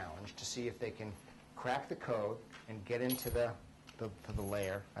quiz challenge to see if they can crack the code and get into the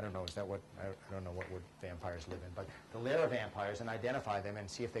lair. I don't know, is that what, I don't know what would vampires live in, but the lair of vampires, and identify them and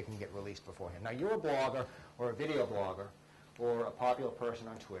see if they can get released beforehand. Now, you're a blogger or a video blogger or a popular person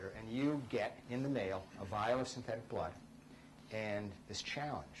on Twitter, and you get in the mail a vial of synthetic blood and this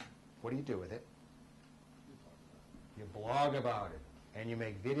challenge. What do you do with it? You blog about it, and you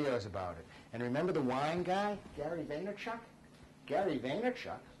make videos about it. And remember the wine guy, Gary Vaynerchuk? Gary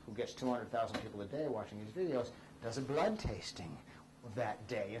Vaynerchuk, who gets 200,000 people a day watching these videos, does a blood tasting that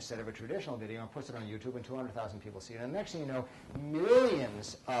day instead of a traditional video and puts it on YouTube, and 200,000 people see it. And the next thing you know,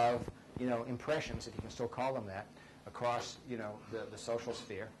 millions of impressions, if you can still call them that, across the social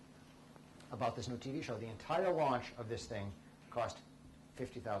sphere about this new TV show. The entire launch of this thing cost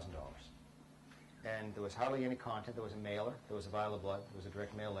 $50,000. And there was hardly any content. There was a mailer, there was a vial of blood, there was a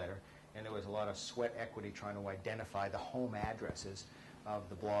direct mail letter, and there was a lot of sweat equity trying to identify the home addresses of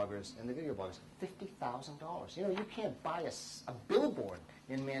the bloggers and the video bloggers. $50,000. You can't buy a billboard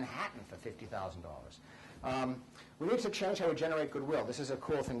in Manhattan for $50,000. We need to change how we generate goodwill. This is a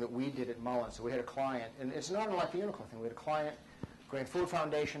cool thing that we did at Mullen. So we had a client, and it's not unlike the unicorn thing. We had a client, Grand Food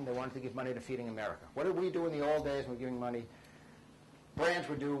Foundation. They wanted to give money to Feeding America. What did we do in the old days when we were giving money? Brands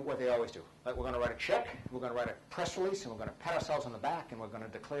would do what they always do. Like, we're going to write a check, we're going to write a press release, and we're going to pat ourselves on the back, and we're going to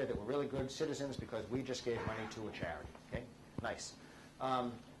declare that we're really good citizens because we just gave money to a charity. Okay? Nice.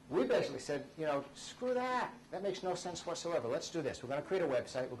 We basically said, screw that. That makes no sense whatsoever. Let's do this. We're going to create a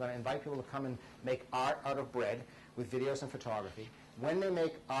website. We're going to invite people to come and make art out of bread with videos and photography. When they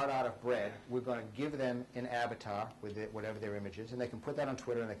make art out of bread, we're going to give them an avatar with whatever their image is, and they can put that on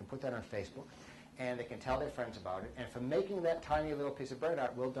Twitter, and they can put that on Facebook, and they can tell their friends about it. And for making that tiny little piece of bread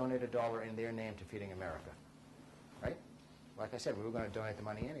art, we'll donate $1 in their name to Feeding America. Right? Like I said, we were going to donate the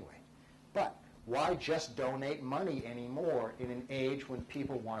money anyway. But why just donate money anymore in an age when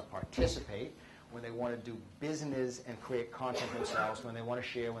people want to participate, when they want to do business and create content themselves, when they want to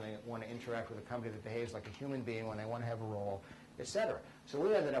share, when they want to interact with a company that behaves like a human being, when they want to have a role, etc. So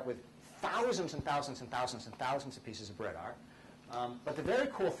we ended up with thousands and thousands and thousands and thousands of pieces of bread art. But the very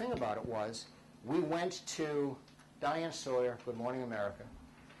cool thing about it was we went to Diane Sawyer, Good Morning America,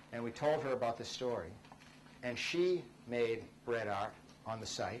 and we told her about this story. And she made bread art on the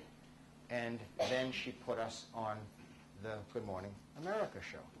site, and then she put us on the Good Morning America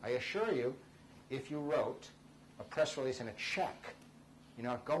show. I assure you, if you wrote a press release and a check, you're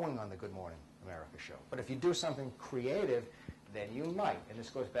not going on the Good Morning America show. But if you do something creative, then you might. And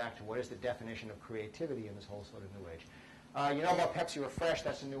this goes back to what is the definition of creativity in this whole sort of new age. You know about Pepsi Refresh?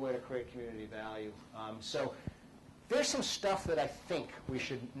 That's a new way to create community value. So there's some stuff that I think we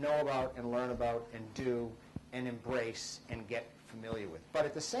should know about and learn about and do and embrace and get familiar with. But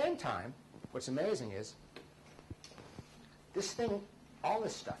at the same time, what's amazing is this thing, all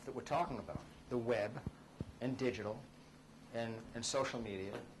this stuff that we're talking about, the web and digital and social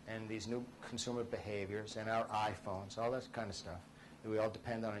media and these new consumer behaviors and our iPhones, all that kind of stuff that we all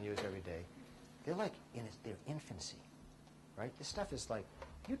depend on and use every day, they're like in their infancy, right? This stuff is like,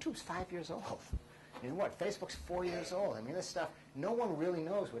 YouTube's 5 years old. You know what? Facebook's 4 years old. I mean, this stuff, no one really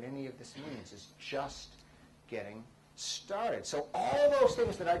knows what any of this means. It's just getting started. So all those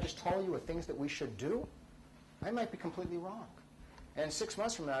things that I just told you are things that we should do, I might be completely wrong. And 6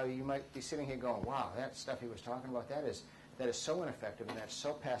 months from now, you might be sitting here going, wow, that stuff he was talking about, that is so ineffective and that's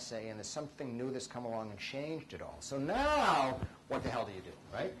so passé, and there's something new that's come along and changed it all. So now, what the hell do you do,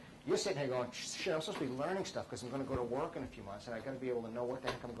 right? You're sitting here going, shit, I'm supposed to be learning stuff because I'm going to go to work in a few months, and I've got to be able to know what the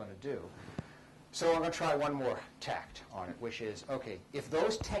heck I'm going to do. So I'm going to try one more tact on it, which is, okay, if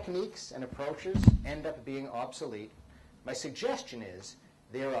those techniques and approaches end up being obsolete, my suggestion is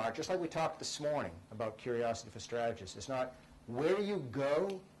there are, just like we talked this morning about curiosity for strategists, it's not where you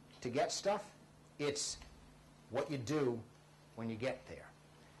go to get stuff, it's what you do when you get there.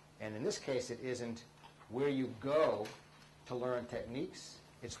 And in this case, it isn't where you go to learn techniques,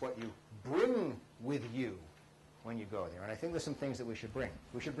 it's what you bring with you when you go there. And I think there's some things that we should bring.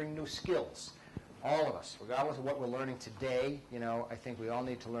 We should bring new skills. All of us, regardless of what we're learning today, you know, I think we all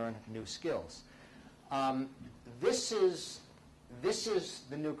need to learn new skills. This is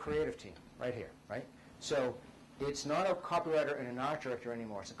the new creative team right here, right? So it's not a copywriter and an art director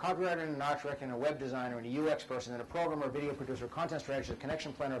anymore. It's a copywriter and an art director and a web designer and a UX person and a programmer, a video producer, a content strategist, a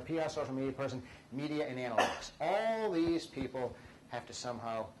connection planner, a PR social media person, media and analytics. All these people have to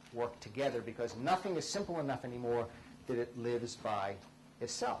somehow work together because nothing is simple enough anymore that it lives by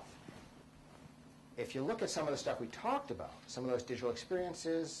itself. If you look at some of the stuff we talked about, some of those digital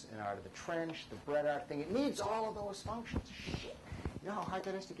experiences, and Art of the Trench, the bread art thing, it needs all of those functions. Shit. You know how hard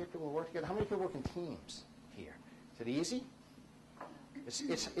that is to get people to work together? How many people work in teams here? Is it easy?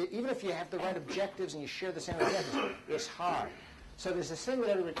 Even if you have the right objectives and you share the same objectives, it's hard. So there's this thing that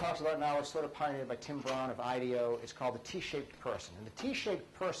everybody talks about now. It's sort of pioneered by Tim Brown of IDEO. It's called the T-shaped person. And the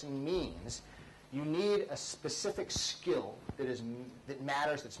T-shaped person means you need a specific skill that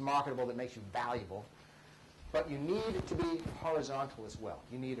matters, that's marketable, that makes you valuable. But you need it to be horizontal as well.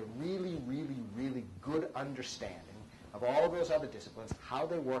 You need a really, really, really good understanding of all of those other disciplines, how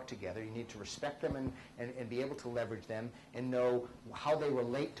they work together. You need to respect them and be able to leverage them and know how they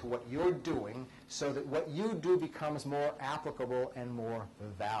relate to what you're doing so that what you do becomes more applicable and more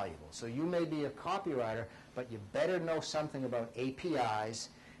valuable. So you may be a copywriter, but you better know something about APIs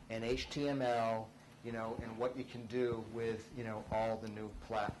and HTML, you know, and what you can do with, you know, all the new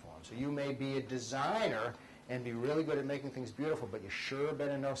platforms. So you may be a designer and be really good at making things beautiful, but you sure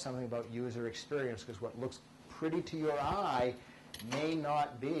better know something about user experience because what looks pretty to your eye may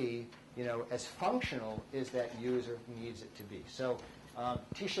not be, you know, as functional as that user needs it to be. So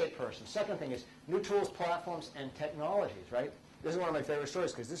T-shaped person. Second thing is new tools, platforms, and technologies, right? This is one of my favorite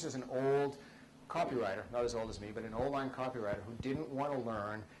stories because this is an old copywriter, not as old as me, but an old-line copywriter who didn't want to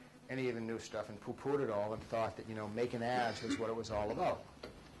learn any of the new stuff and poo-pooed it all and thought that, you know, making ads was what it was all about.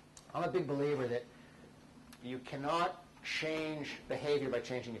 I'm a big believer that you cannot change behavior by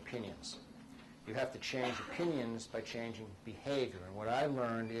changing opinions. You have to change opinions by changing behavior. And what I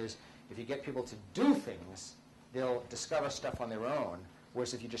learned is if you get people to do things, they'll discover stuff on their own,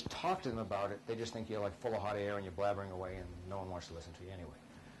 whereas if you just talk to them about it, they just think you're like full of hot air and you're blabbering away and no one wants to listen to you anyway.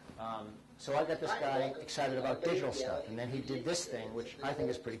 So I got this guy excited about digital stuff, and then he did this thing, which I think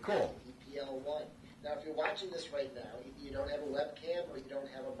is pretty cool. EPL1. Now, if you're watching this right now, you don't have a webcam or you don't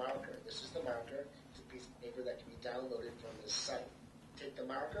have a marker. This is the marker. It's a piece of paper that can be downloaded from this site. Take the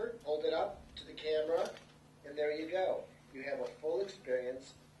marker, hold it up to the camera, and there you go. You have a full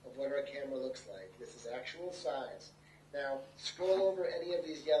experience of what our camera looks like. This is actual size. Now, scroll over any of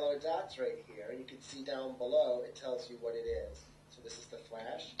these yellow dots right here, and you can see down below, it tells you what it is. So this is the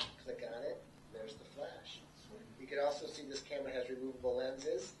flash. Click on it. There's the flash. You can also see this camera has removable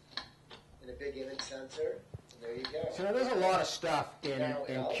lenses and a big image sensor. And there you go. So now there's a lot of stuff in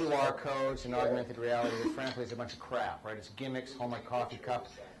QR codes and augmented reality that frankly is a bunch of crap, right? It's gimmicks, hold my coffee cup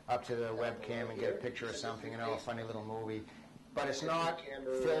up to the webcam and get a picture of something, a funny little movie. But it's not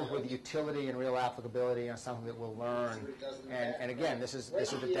filled with utility and real applicability and something that we'll learn. And again, this is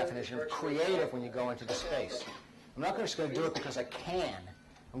the definition of creative when you go into the space. I'm not just going to do it because I can.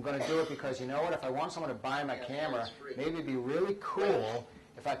 I'm going to do it because, you know what, if I want someone to buy my camera, maybe it'd be really cool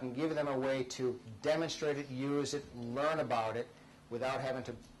if I can give them a way to demonstrate it, use it, learn about it, without having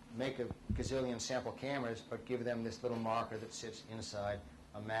to make a gazillion sample cameras, but give them this little marker that sits inside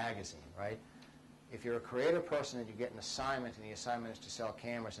a magazine, right? If you're a creative person and you get an assignment, and the assignment is to sell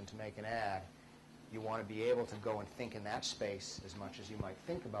cameras and to make an ad, you want to be able to go and think in that space as much as you might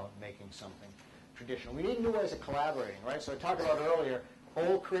think about making something traditional. We need new ways of collaborating, right? So I talked about earlier,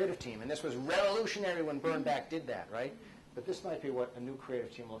 old creative team, and this was revolutionary when Burnback did that, right? But this might be what a new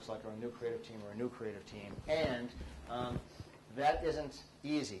creative team looks like, or a new creative team, or a new creative team. And that isn't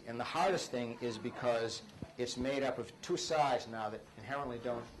easy. And the hardest thing is because it's made up of two sides now that inherently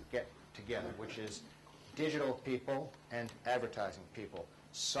don't get together, which is digital people and advertising people,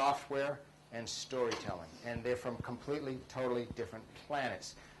 software and storytelling. And they're from completely, totally different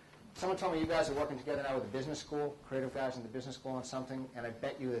planets. Someone told me you guys are working together now with the business school, creative guys in the business school on something, and I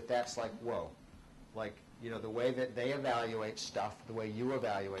bet you that that's like, whoa. Like, you know, the way that they evaluate stuff, the way you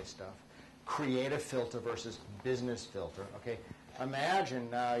evaluate stuff, creative filter versus business filter, okay? Imagine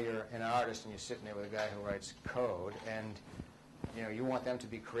now you're an artist and you're sitting there with a guy who writes code, and you know, you want them to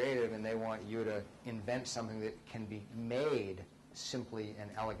be creative and they want you to invent something that can be made simply and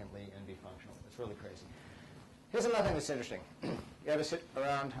elegantly and be functional. It's really crazy. Here's another thing that's interesting. You ever sit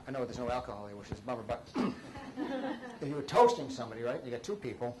around, I know there's no alcohol here, which is a bummer, but if you were toasting somebody, right, you got two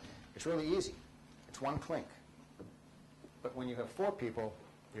people, it's really easy. It's one clink. But when you have four people,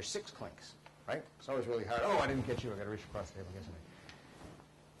 there's 6 clinks, right? It's always really hard. Oh, I didn't get you. I got to reach across the table and get something.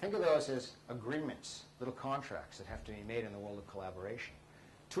 Think of those as agreements, little contracts that have to be made in the world of collaboration.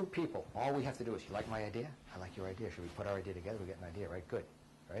 2 people, all we have to do is, you like my idea? I like your idea. Should we put our idea together? We get an idea, right? Good,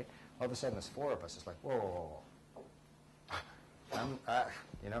 right? All of a sudden, there's 4 of us. It's like, whoa.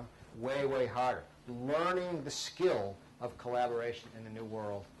 You know, way, way harder. Learning the skill of collaboration in the new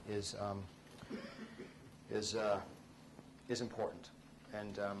world is important.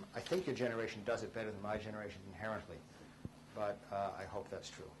 And I think your generation does it better than my generation inherently. But I hope that's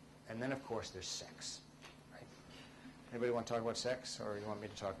true. And then, of course, there's sex. Right? Anybody want to talk about sex, or you want me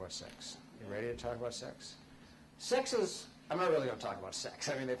to talk about sex? You ready to talk about sex? Sex is, I'm not really going to talk about sex.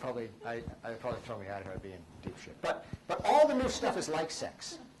 I mean, I'd probably throw me out if I'd be in deep shit. But all the new stuff is like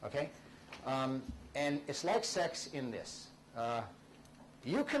sex, okay? And it's like sex in this.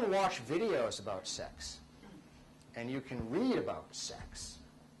 You can watch videos about sex, and you can read about sex,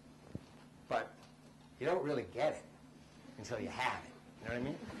 but you don't really get it until you have it. You know what I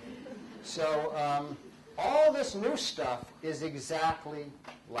mean? So all this new stuff is exactly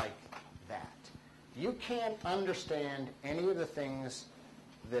like that. You can't understand any of the things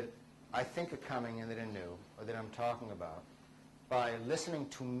that I think are coming and that are new, or that I'm talking about, by listening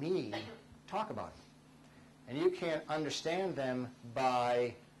to me talk about them. And you can't understand them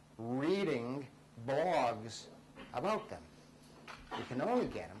by reading blogs about them. You can only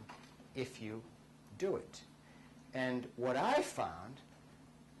get them if you do it. And what I found,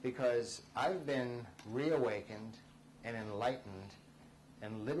 because I've been reawakened and enlightened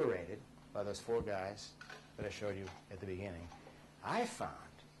and liberated by those 4 guys that I showed you at the beginning, I found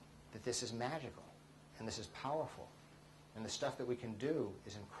that this is magical and this is powerful. And the stuff that we can do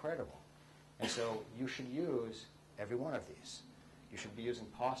is incredible. And so you should use every one of these. You should be using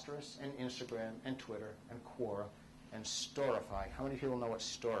Posterous and Instagram and Twitter and Quora and Storify. How many people know what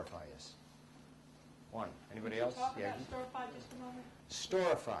Storify is? 1. Anybody else? Talk about Storify just a moment.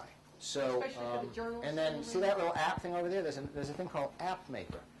 Storify. So, Especially for the journals. and then see that little app thing over there? There's a thing called App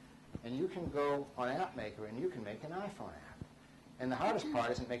Maker. And you can go on App Maker and you can make an iPhone app. And the hardest part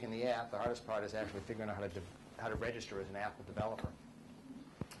isn't making the app. The hardest part is actually figuring out how to register as an Apple developer.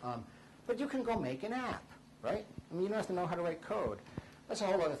 But you can go make an app, right? I mean, you don't have to know how to write code. That's a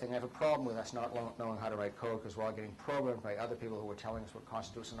whole other thing. I have a problem with us not knowing how to write code because we're all getting programmed by other people who are telling us what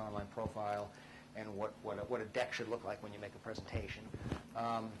constitutes an online profile and what a deck should look like when you make a presentation.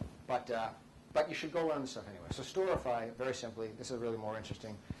 But you should go learn this stuff anyway. So Storify, very simply, this is really more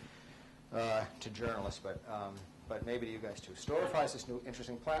interesting to journalists, but maybe to you guys too. Storify is this new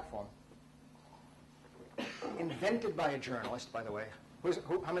interesting platform invented by a journalist, by the way.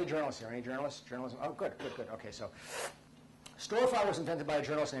 How many journalists here? Any journalists? Journalism? Oh, good. Okay, so Storify was invented by a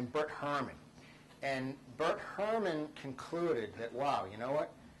journalist named Bert Herman. And Bert Herman concluded that, wow, you know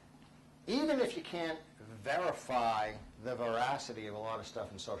what? Even if you can't verify the veracity of a lot of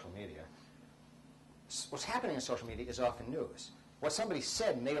stuff in social media, what's happening in social media is often news. What somebody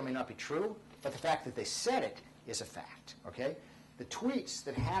said may or may not be true, but the fact that they said it is a fact, okay? The tweets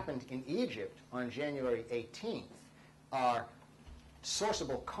that happened in Egypt on January 18th are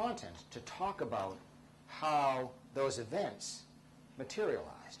sourceable content to talk about how those events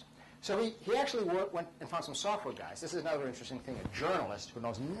materialized. So he actually went and found some software guys. This is another interesting thing. A journalist who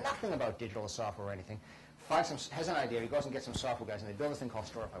knows nothing about digital software or anything has an idea. He goes and gets some software guys, and they build this thing called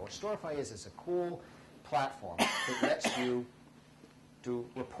Storify. What Storify is a cool platform that lets you do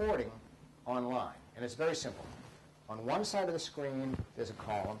reporting online. And it's very simple. On one side of the screen, there's a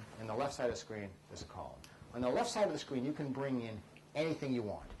column. On the left side of the screen, there's a column. On the left side of the screen, you can bring in anything you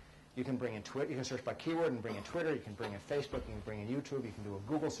want. You can bring in Twitter. You can search by keyword and bring in Twitter. You can bring in Facebook. You can bring in YouTube. You can do a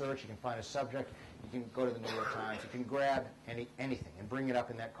Google search. You can find a subject. You can go to the New York Times. You can grab anything and bring it up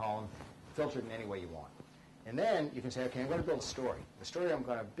in that column, filter it in any way you want. And then you can say, okay, I'm going to build a story. The story I'm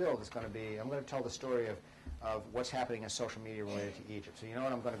going to build is going to be, I'm going to tell the story of what's happening in social media related to Egypt. So you know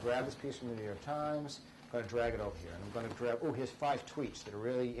what? I'm going to grab this piece from the New York Times. I'm going to drag it over here. And I'm going to grab, oh, here's 5 tweets that are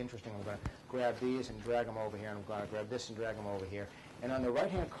really interesting. I'm going to grab these and drag them over here. And I'm going to grab this and drag them over here. And on the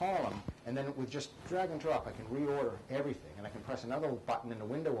right-hand column, and then with just drag and drop, I can reorder everything. And I can press another button and the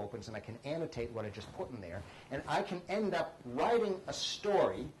window opens, and I can annotate what I just put in there. And I can end up writing a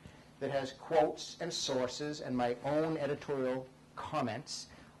story that has quotes and sources and my own editorial comments,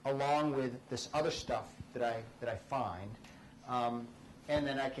 along with this other stuff that I find. And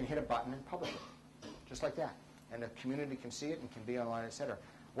then I can hit a button and publish it, just like that. And the community can see it and can be online, etc.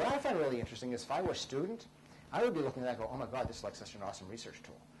 What I find really interesting is if I were a student, I would be looking at that and go, oh my God, this is like such an awesome research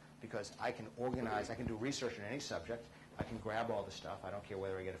tool. Because I can organize, I can do research on any subject. I can grab all the stuff. I don't care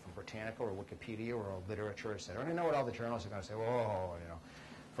whether I get it from Britannica or Wikipedia or literature, etc. And I know what all the journalists are going to say, whoa, you know.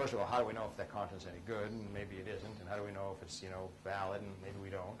 First of all, how do we know if that content's any good? And maybe it isn't. And how do we know if it's, you know, valid? And maybe we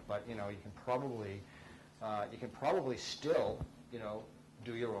don't. But, you know, you can probably still, you know,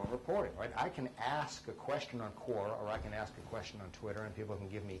 do your own reporting, right? I can ask a question on Quora, or I can ask a question on Twitter, and people can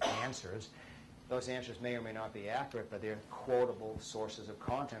give me answers. Those answers may or may not be accurate, but they're quotable sources of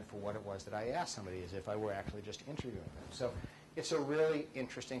content for what it was that I asked somebody, as if I were actually just interviewing them. So it's a really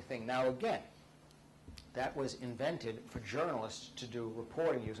interesting thing. Now, again, that was invented for journalists to do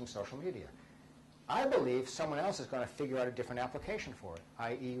reporting using social media. I believe someone else is going to figure out a different application for it,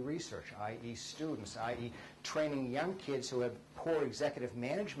 i.e. research, i.e. students, i.e. training young kids who have poor executive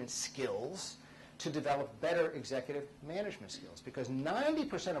management skills to develop better executive management skills. Because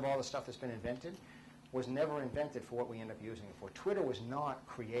 90% of all the stuff that's been invented was never invented for what we end up using it for. Twitter was not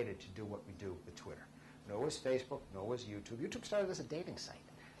created to do what we do with Twitter. Nor was Facebook, nor was YouTube. YouTube started as a dating site,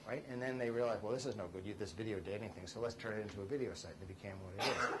 right? And then they realized, well, this is no good, this video dating thing, so let's turn it into a video site. And it became what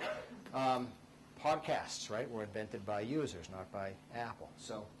it is. Podcasts, right, were invented by users, not by Apple.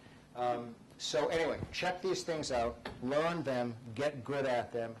 So anyway, check these things out, learn them, get good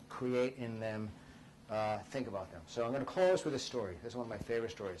at them, create in them, think about them. So I'm going to close with a story. This is one of my favorite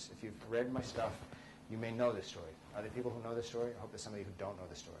stories. If you've read my stuff, you may know this story. Are there people who know this story? I hope there's somebody who don't know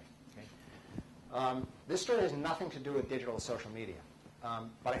this story. Okay? This story has nothing to do with digital social media,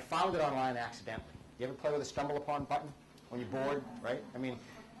 but I found it online accidentally. You ever play with a stumble upon button when you're bored, right? I mean,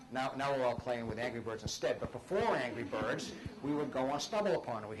 now we're all playing with Angry Birds instead, but before Angry Birds, we would go on stumble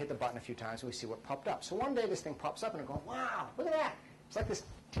upon, and we'd hit the button a few times, and we'd see what popped up. So one day this thing pops up, and I go, wow, look at that. It's like this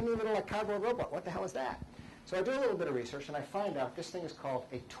teeny little like cardboard robot. What the hell is that? So I do a little bit of research, and I find out this thing is called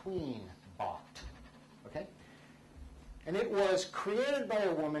a tween bot. Okay? And it was created by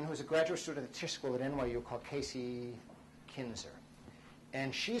a woman who's a graduate student at the Tisch School at NYU called Casey Kinzer.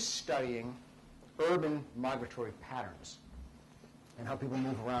 And she's studying urban migratory patterns and how people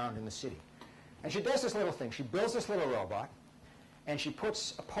move around in the city. And she does this little thing. She builds this little robot, and she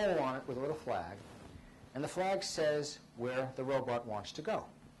puts a pole on it with a little flag, and the flag says where the robot wants to go.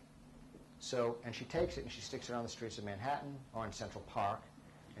 So, and she takes it and she sticks it on the streets of Manhattan or in Central Park,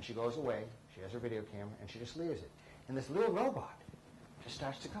 and she goes away, she has her video camera, and she just leaves it. And this little robot just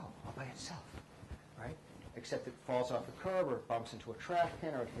starts to go all by itself, right? Except it falls off the curb, or it bumps into a trash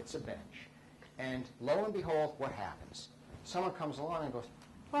can, or it hits a bench. And lo and behold, what happens? Someone comes along and goes,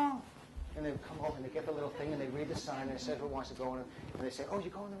 oh, and they come over and they get the little thing and they read the sign and it says who wants to go in, and they say, oh, you're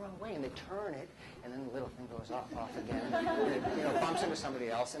going the wrong way, and they turn it, and then the little thing goes off again, and it bumps into somebody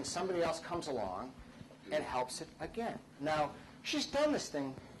else, and somebody else comes along and helps it again. Now, she's done this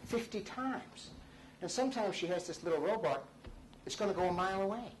thing 50 times. And sometimes she has this little robot, it's going to go a mile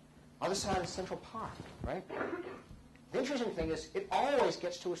away, other side of Central Park, right? The interesting thing is it always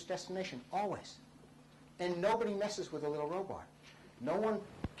gets to its destination, always. And nobody messes with a little robot. No one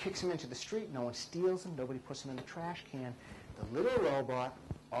kicks him into the street, no one steals him, nobody puts him in the trash can. The little robot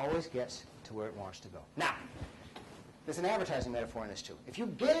always gets to where it wants to go. Now, there's an advertising metaphor in this too. If you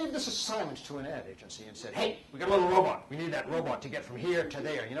gave this assignment to an ad agency and said, hey, we got a little robot, we need that robot to get from here to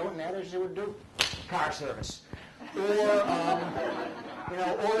there, you know what an ad agency would do? Car service. Or,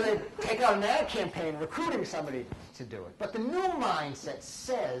 or they take out an ad campaign recruiting somebody to do it. But the new mindset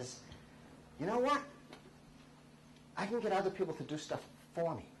says, you know what? I can get other people to do stuff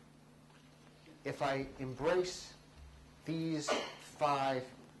for me if I embrace these 5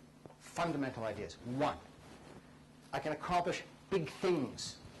 fundamental ideas. 1, I can accomplish big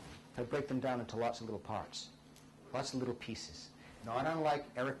things if I break them down into lots of little parts, lots of little pieces. Not unlike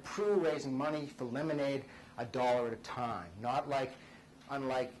Eric Prue raising money for lemonade $1 at a time. Not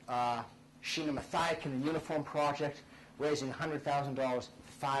unlike Sheena Mathiak in the Uniform Project raising $100,000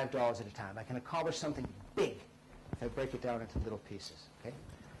 $5 at a time. I can accomplish something big if I break it down into little pieces. Okay?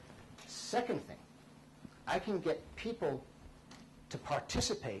 Second thing, I can get people to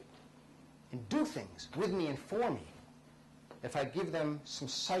participate and do things with me and for me if I give them some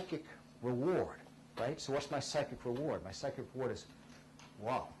psychic reward, right? So what's my psychic reward? My psychic reward is,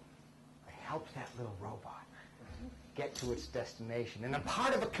 wow, I helped that little robot get to its destination. And I'm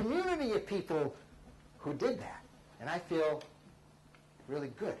part of a community of people who did that. And I feel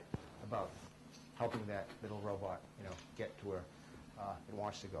really good about helping that little robot, get to where it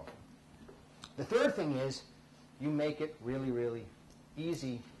wants to go. The third thing is you make it really, really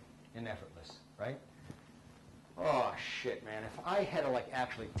easy and effortless, right? Oh, shit, man. If I had to,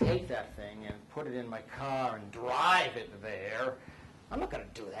 actually take that thing and put it in my car and drive it there, I'm not going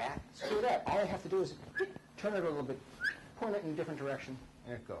to do that. Screw that. All I have to do is turn it a little bit, point it in a different direction,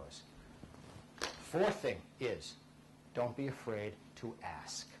 and it goes. Fourth thing is don't be afraid to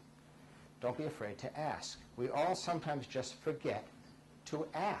ask. Don't be afraid to ask. We all sometimes just forget to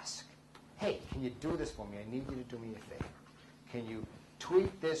ask. Hey, can you do this for me? I need you to do me a favor. Can you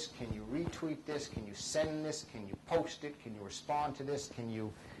tweet this? Can you retweet this? Can you send this? Can you post it? Can you respond to this? Can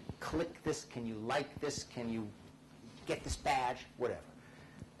you click this? Can you like this? Can you get this badge? Whatever.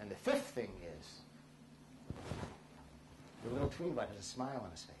 And the fifth thing is your little tween bud has a smile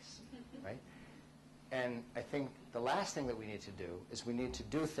on his face, right? And I think the last thing that we need to do is we need to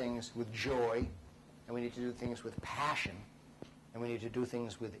do things with joy, and we need to do things with passion, and we need to do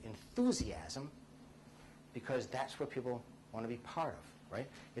things with enthusiasm, because that's what people want to be part of, right?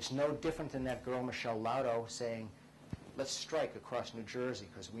 It's no different than that girl, Michelle Laudo, saying, let's strike across New Jersey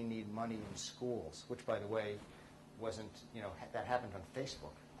because we need money in schools, which, by the way, wasn't, that happened on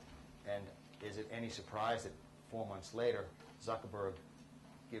Facebook. And is it any surprise that 4 months later, Zuckerberg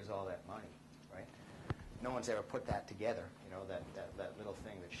gives all that money, right? No one's ever put that together, that little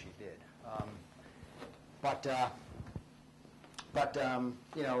thing that she did.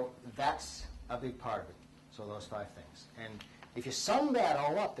 That's a big part of it. So those 5 things. And if you sum that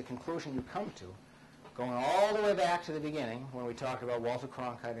all up, the conclusion you come to, going all the way back to the beginning, when we talked about Walter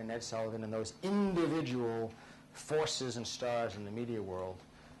Cronkite and Ed Sullivan and those individual forces and stars in the media world,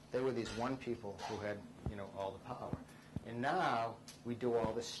 they were these one people who had, all the power. And now we do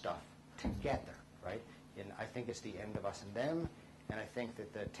all this stuff together, right? And I think it's the end of us and them. And I think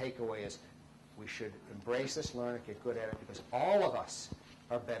that the takeaway is we should embrace this, learn it, get good at it, because all of us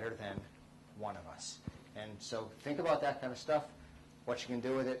are better than one of us. And so think about that kind of stuff, what you can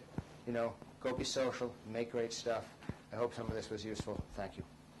do with it. Go be social, make great stuff. I hope some of this was useful. Thank you.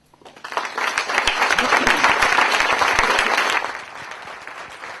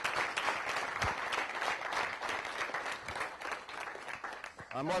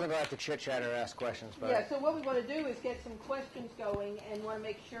 I'm more than glad to chit-chat or ask questions. But Yeah, so what we want to do is get some questions going and want to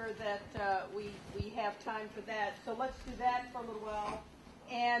make sure that we have time for that. So let's do that for a little while.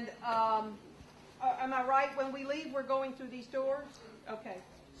 And am I right? When we leave, we're going through these doors? Okay.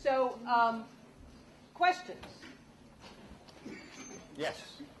 So questions?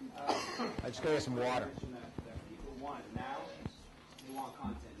 Yes. I just got some water. That people want it now. They want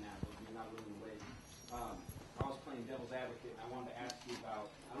content now, but you're not willing to wait. I was playing devil's advocate. I wanted to ask you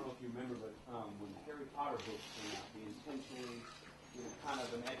about, I don't know if you remember, but when the Harry Potter books came out, the intentionally, kind of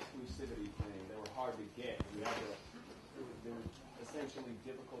an exclusivity thing. They were hard to get. They were essentially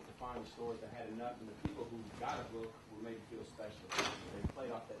difficult to find stores that had enough, and the people who got a book were made to feel special. They played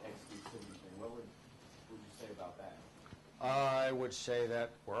off that exclusivity thing. What would you say about that? I would say that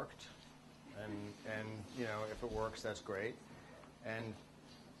worked, and if it works, that's great. And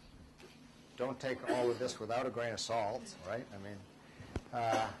don't take all of this without a grain of salt, right? I mean,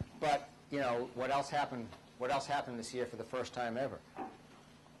 but you know, what else happened? What else happened this year for the first time ever?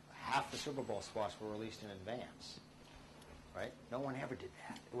 Half the Super Bowl spots were released in advance, right? No one ever did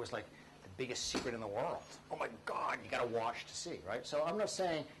that. It was like the biggest secret in the world. Oh my God, you got to watch to see, right? So I'm not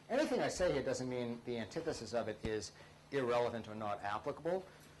saying anything I say here doesn't mean the antithesis of it is irrelevant or not applicable.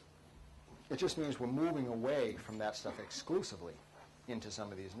 It just means we're moving away from that stuff exclusively into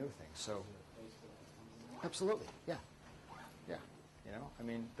some of these new things. So, absolutely, yeah, yeah. You know, I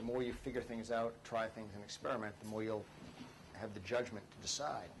mean, the more you figure things out, try things, and experiment, the more you'll have the judgment to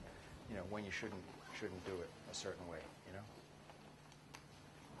decide, you know, when you shouldn't do it a certain way. You know.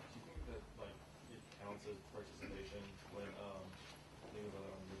 Do you think that like it counts as participation when maybe whether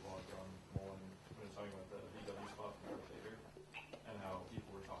on your blog or on Mullen when it's talking about the VW spot from Darth Vader and how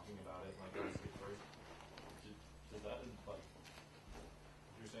people were talking about it like last week first? Does that like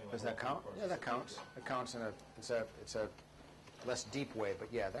you're saying like Does that count? Yeah, that counts. It counts in a it's a less deep way, but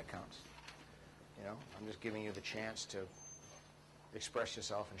yeah, that counts. You know, I'm just giving you the chance to express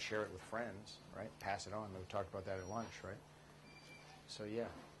yourself and share it with friends, right? Pass it on. We talked about that at lunch, right? So yeah,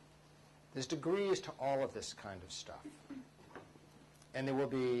 there's degrees to all of this kind of stuff, and there will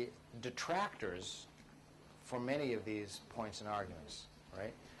be detractors for many of these points and arguments,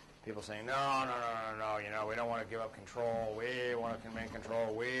 right? People saying, no, you know, we don't want to give up control. We want to remain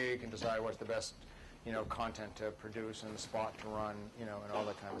control. We can decide what's the best, you know, content to produce and the spot to run, you know, and all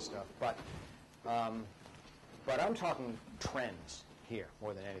that kind of stuff. But I'm talking trends here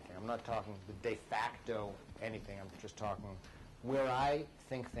more than anything. I'm not talking the de facto anything. I'm just talking where I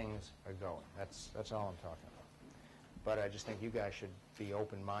think things are going. That's all I'm talking about. But I just think you guys should be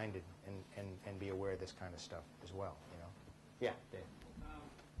open-minded and be aware of this kind of stuff as well, you know. Yeah, Dave.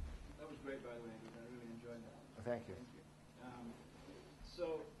 That was great, by the way. I really enjoyed that. Oh, thank you. Thank you.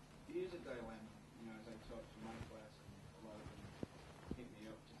 So here's a dilemma. You know, as I talk to my class, and a lot of them hit me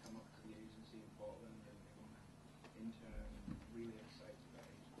up to come up to the agency in Portland, and they want to intern, and really excited about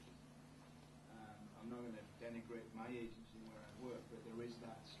agencies. I'm not going to denigrate my agency where I work, but there is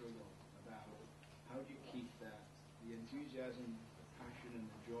that struggle about how do you keep that, the enthusiasm, the passion, and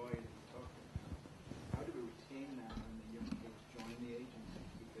the joy that you talked about. How do we retain that when the young kids join the agency?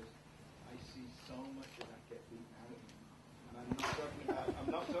 Because I see so much of that get beaten out of me. And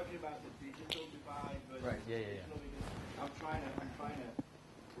I'm not talking about the digital divide, but Right, yeah. I'm trying to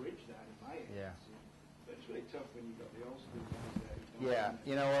bridge that in my agency. Yeah. But it's really tough when you've got the old school guys there. Who don't Yeah, want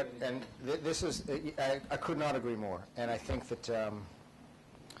you know what, and this is, I could not agree more, and I think that,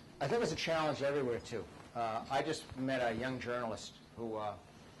 I think it's a challenge everywhere, too. I just met a young journalist who,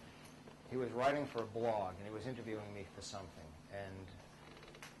 he was writing for a blog, and he was interviewing me for something, and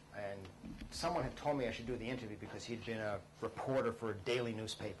someone had told me I should do the interview because he'd been a reporter for a daily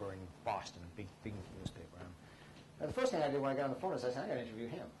newspaper in Boston, a big newspaper. And the first thing I did when I got on the phone is I said, I got to interview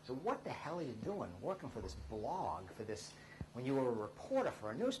him. So what the hell are you doing working for this blog, for this, when you were a reporter for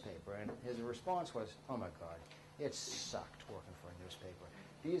a newspaper? And his response was, oh my God, it sucked working for a newspaper.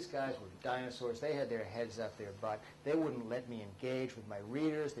 These guys were dinosaurs. They had their heads up their butt. They wouldn't let me engage with my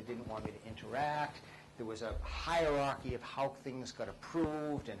readers. They didn't want me to interact. There was a hierarchy of how things got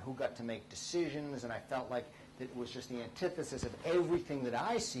approved and who got to make decisions, and I felt like it was just the antithesis of everything that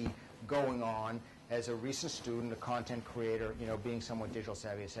I see going on as a recent student, a content creator, you know, being somewhat digital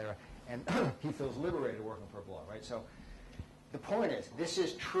savvy, et cetera. And he feels liberated working for a blog, right? So the point is, this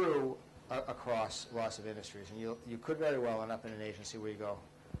is true across lots of industries, and you could very well end up in an agency where you go,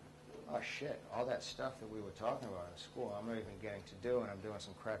 oh shit, all that stuff that we were talking about in school, I'm not even getting to do, and I'm doing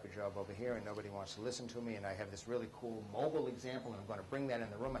some crappy job over here, and nobody wants to listen to me, and I have this really cool mobile example, and I'm going to bring that in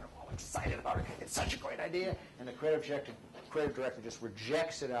the room, and I'm all excited about it. It's such a great idea, and the creative director just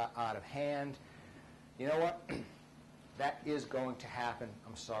rejects it out of hand. You know what? That is going to happen,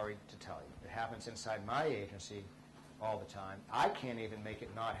 I'm sorry to tell you. It happens inside my agency all the time. I can't even make it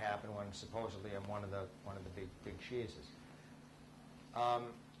not happen when supposedly I'm one of the big cheeses.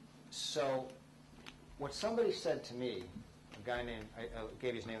 So what somebody said to me, a guy named, I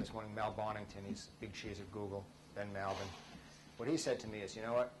gave his name this morning, Mal Bonington, he's a big cheese at Google, Ben Malvin. What he said to me is, you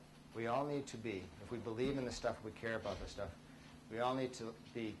know what, we all need to be, if we believe in this stuff, if we care about this stuff, we all need to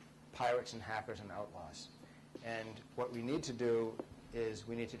be pirates and hackers and outlaws. And what we need to do is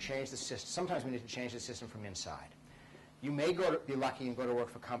we need to change the system. Sometimes we need to change the system from inside. You may be lucky and go to work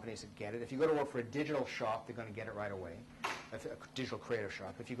for companies that get it. If you go to work for a digital shop, they're going to get it right away, a digital creative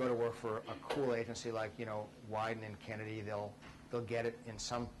shop. If you go to work for a cool agency like, you know, Wyden and Kennedy, they'll get it in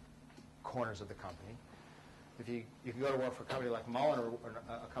some corners of the company. If you go to work for a company like Mullen or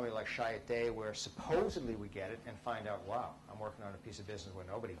a company like Chiat Day, where supposedly we get it, and find out, wow, I'm working on a piece of business where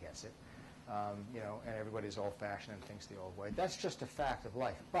nobody gets it, and everybody's old-fashioned and thinks the old way. That's just a fact of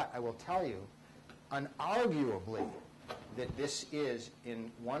life. But I will tell you, unarguably, that this is,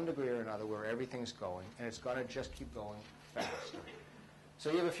 in one degree or another, where everything's going, and it's going to just keep going faster. So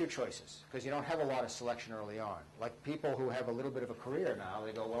you have a few choices, because you don't have a lot of selection early on. Like people who have a little bit of a career now,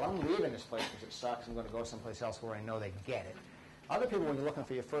 they go, well, I'm leaving this place because it sucks. I'm going to go someplace else where I know they get it. Other people, when you're looking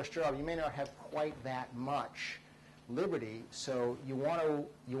for your first job, you may not have quite that much liberty, so you want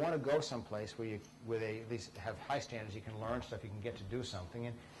to go someplace where they at least have high standards. You can learn stuff. You can get to do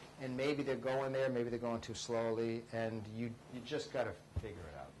something, and maybe they're going there, maybe they're going too slowly, and you just got to figure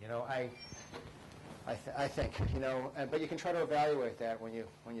it out. I think, but you can try to evaluate that when you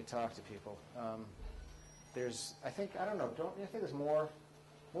talk to people. I think don't you think there's more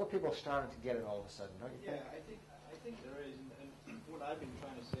people starting to get it all of a sudden, don't you think? Yeah, I think there is, and what I've been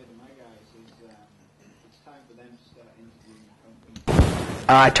trying to say to my guys is it's time for them to start interviewing companies.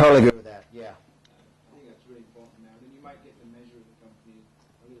 I totally agree with that. Yeah. I think that's really important now. Then you might get the measure of the company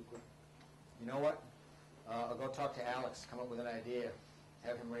a little quicker. You know what? I'll go talk to Alex, come up with an idea,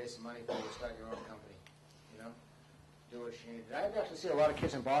 have him raise some money for you to start your own company. Do what you need. I actually see a lot of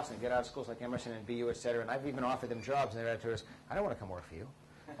kids in Boston get out of schools like Emerson and BU, et cetera, and I've even offered them jobs, and they're to us, I don't want to come work for you.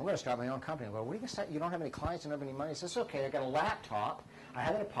 I'm going to start my own company. I go, what are you going to start? You don't have any clients, you don't have any money. He says, okay, I got a laptop, I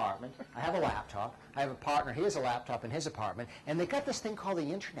have an apartment, I have a laptop, I have a partner, he has a laptop in his apartment, and they got this thing called the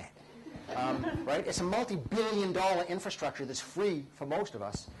internet. Right? It's a multi-billion-dollar infrastructure that's free for most of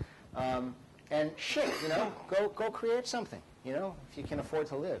us. And shit, go create something, if you can afford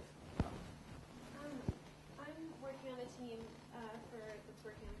to live. I'm working on a team that's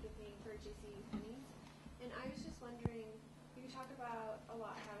working on campaign for JCPenney's, and I was just wondering, you talk about a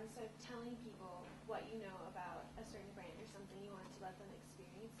lot how instead of telling people what you know about a certain brand or something, you want to let them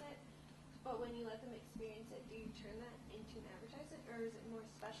experience it. But when you let them experience it, do you turn that into an advertisement, or is it more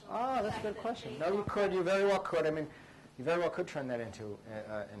special? Oh, that's a good question. No, you could. You very well could. I mean, you very well could turn that into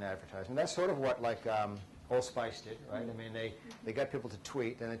an advertisement. That's sort of what, like, Old Spice did, right? I mean, they got people to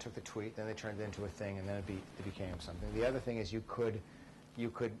tweet, then they took the tweet, then they turned it into a thing, and then it became something. The other thing is you could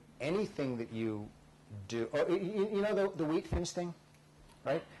anything that you do. Oh, the wheat thins thing,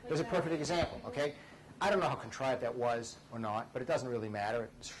 right? There's a perfect example. Okay, I don't know how contrived that was or not, but it doesn't really matter.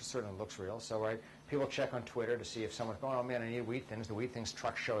 It certainly looks real. So, right, people check on Twitter to see if someone's going, oh man, I need wheat thins. The wheat thins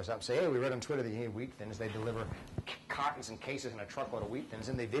truck shows up. Say, hey, we read on Twitter that you need wheat thins. They deliver cartons and cases and a truckload of wheat thins,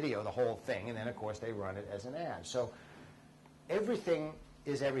 and they video the whole thing, and then of course they run it as an ad. So everything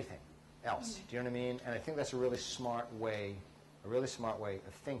is everything else. Do you know what I mean? And I think that's a really smart way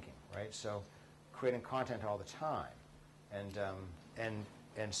of thinking, right? So creating content all the time,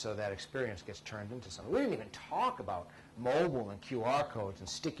 and so that experience gets turned into something. We didn't even talk about mobile and QR codes and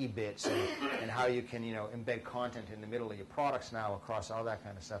sticky bits and how you can embed content in the middle of your products now across all that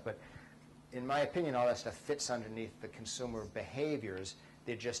kind of stuff. But in my opinion, all that stuff fits underneath the consumer behaviors.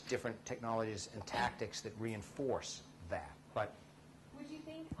 They're just different technologies and tactics that reinforce that. But would you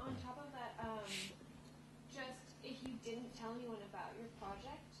think, on top of that, just if you didn't tell anyone about your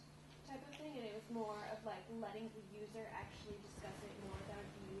project type of thing, and it was more of like letting the user actually discuss it more, that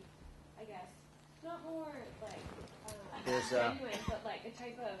would be, I guess, not more like genuine, but like a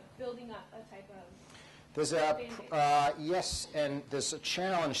type of building up a type of. There's yes, and there's a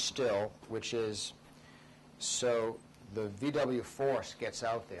challenge still, which is, so the VW Force gets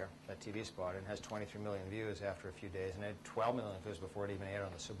out there, that TV spot, and has 23 million views after a few days, and it had 12 million views before it even aired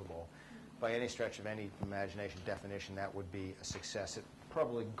on the Super Bowl. By any stretch of any imagination definition, that would be a success. It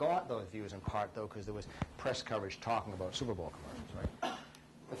probably got those views in part, though, because there was press coverage talking about Super Bowl commercials, right?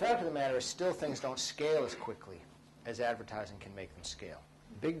 The fact of the matter is still things don't scale as quickly as advertising can make them scale.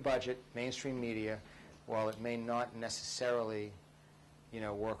 Big budget, mainstream media, while it may not necessarily,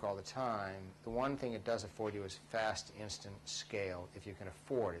 work all the time, the one thing it does afford you is fast, instant scale if you can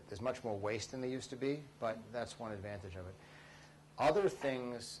afford it. There's much more waste than there used to be, but that's one advantage of it. Other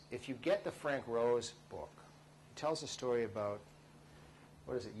things, if you get the Frank Rose book, it tells a story about,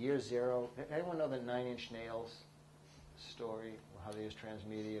 what is it, Year Zero? Anyone know the 9 Inch Nails story, how they used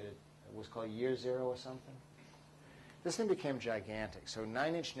transmedia? It was called Year Zero or something? This thing became gigantic. So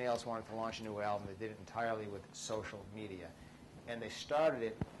 9 Inch Nails wanted to launch a new album. They did it entirely with social media. And they started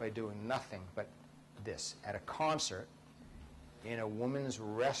it by doing nothing but this. At a concert, in a woman's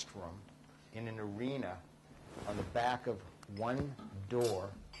restroom, in an arena, on the back of one door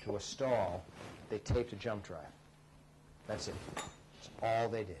to a stall, they taped a jump drive. That's it. That's all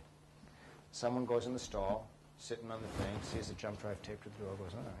they did. Someone goes in the stall, sitting on the thing, sees the jump drive taped to the door,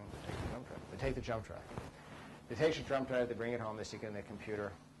 goes, oh, I'm going to take the jump drive. They take the jump drive. They take the jump drive, they bring it home, they stick it in their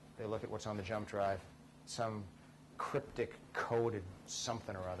computer, they look at what's on the jump drive, some cryptic coded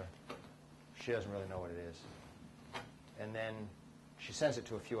something or other, she doesn't really know what it is. And then she sends it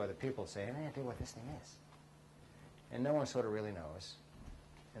to a few other people saying, I have to do what this thing is. And no one sort of really knows.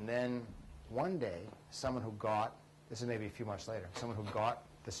 And then one day, someone who got, this is maybe a few months later, someone who got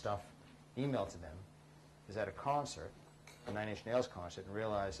the stuff emailed to them is at a concert, a Nine Inch Nails concert, and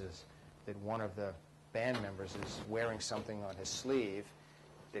realizes that one of the band members is wearing something on his sleeve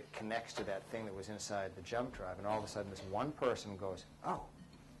that connects to that thing that was inside the jump drive. And all of a sudden, this one person goes, oh,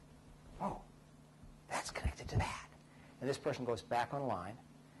 that's connected to that. And this person goes back online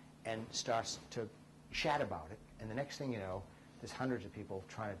and starts to chat about it. And the next thing you know, there's hundreds of people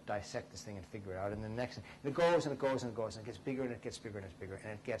trying to dissect this thing and figure it out. And the next thing, it goes and it goes and it goes, and it gets bigger and it gets bigger and it's bigger.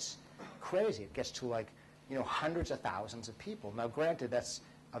 And it gets crazy. It gets to like, hundreds of thousands of people. Now, granted, that's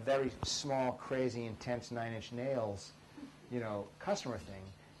a very small, crazy, intense Nine Inch Nails, customer thing.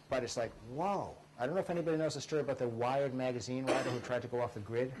 But it's like, whoa. I don't know if anybody knows the story about the Wired magazine writer who tried to go off the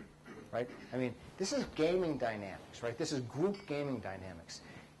grid, right? I mean, this is gaming dynamics, right? This is group gaming dynamics.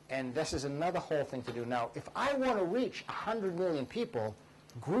 And this is another whole thing to do. Now, if I want to reach 100 million people,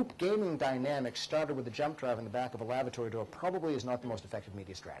 group gaming dynamics started with a jump drive in the back of a lavatory door probably is not the most effective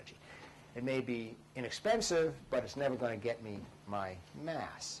media strategy. It may be inexpensive, but it's never going to get me my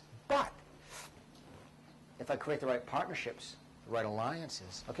mass. But if I create the right partnerships, the right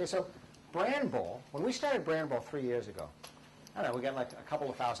alliances. Okay, so Brand Bowl, when we started Brand Bowl 3 years ago, I don't know, we got like a couple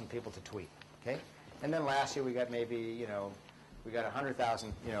of thousand people to tweet, okay? And then last year we got maybe, we got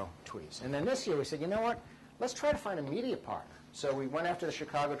 100,000, tweets. And then this year we said, you know what, let's try to find a media partner. So we went after the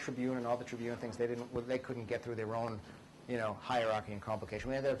Chicago Tribune and all the Tribune things. They couldn't get through their own, hierarchy and complication.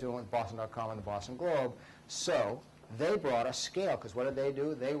 We ended up doing it with Boston.com and the Boston Globe. So they brought us scale, because what did they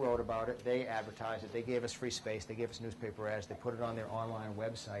do? They wrote about it, they advertised it, they gave us free space, they gave us newspaper ads, they put it on their online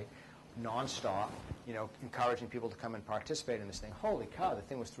website, nonstop, encouraging people to come and participate in this thing. Holy cow, the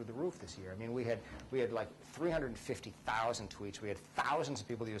thing was through the roof this year. I mean, we had like 350,000 tweets. We had thousands of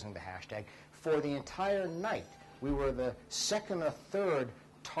people using the hashtag. For the entire night, we were the second or third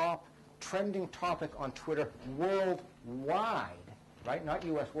top trending topic on Twitter worldwide, right? Not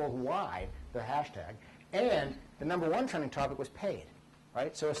U.S., worldwide, the hashtag. And the number one trending topic was paid,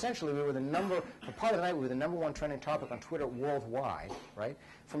 right? So essentially, we were for part of the night, we were the number one trending topic on Twitter worldwide, right?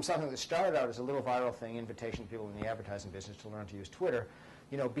 From something that started out as a little viral thing, invitation to people in the advertising business to learn to use Twitter,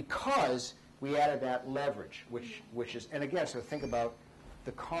 because we added that leverage, which is, and again, so think about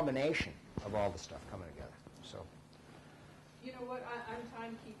the combination of all the stuff coming together. So, you know what? I'm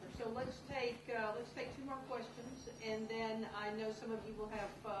timekeeper. So let's take 2 more questions, and then I know some of you will have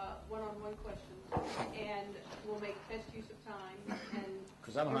one-on-one questions, and we'll make best use of time. And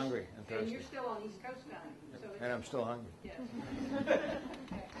because I'm hungry and thirsty. And you're still on East Coast time. So and I'm still hungry. Yes. Okay.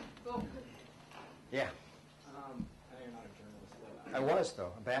 Cool. Yeah. I know you're not a journalist, but I was,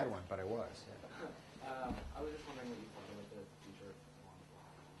 though. A bad one, but I was. Yeah. I was just wondering what you thought about the future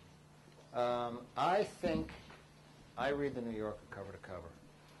of law. I think I read the New Yorker cover to cover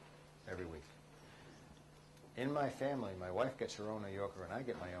every week. In my family, my wife gets her own New Yorker and I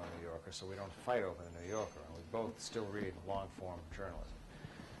get my own New Yorker, so we don't fight over the New Yorker, and we both still read long-form journalism.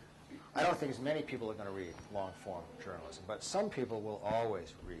 I don't think as many people are going to read long-form journalism, but some people will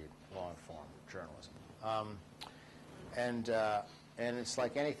always read long-form journalism. And it's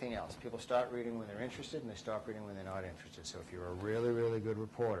like anything else. People start reading when they're interested, and they stop reading when they're not interested. So if you're a really, really good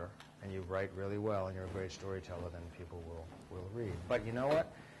reporter, and you write really well, and you're a great storyteller, then people will read. But you know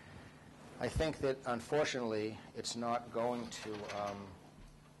what? I think that, unfortunately, it's not going to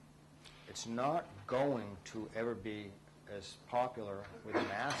ever be as popular with the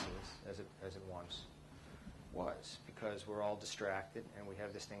masses as it once was, because we're all distracted, and we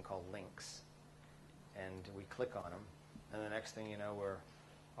have this thing called links, and we click on them, and the next thing you know, we're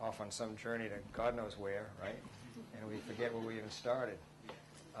off on some journey to God knows where, right? And we forget where we even started.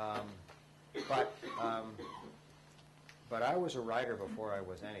 But I was a writer before I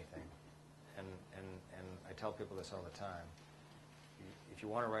was anything, and I tell people this all the time. If you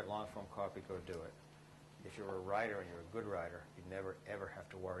want to write long-form copy, go do it. If you're a writer and you're a good writer, you never, ever have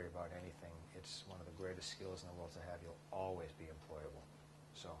to worry about anything. It's one of the greatest skills in the world to have. You'll always be employable.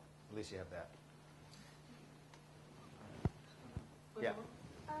 So at least you have that. Yeah.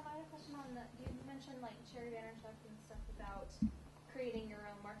 I had a question on the, you mentioned like Sherry Vanderchuck and stuff about creating your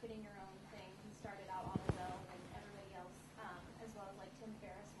own, marketing your own thing. He started out on his own and everybody else, as well as like Tim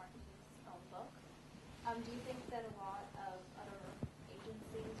Ferriss marketing his own book. Do you think that a lot of other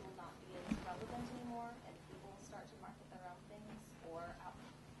agencies will not be as relevant anymore and people will start to market their own things or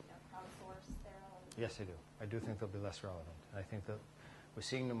crowdsource their own? Yes, I do. I do think they'll be less relevant. I think that we're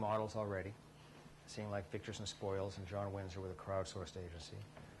seeing new models already, seeing like Victors and Spoils and John Windsor with a crowdsourced agency.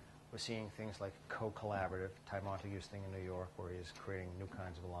 We're seeing things like co-collaborative, Ty Montague's thing in New York, where he's creating new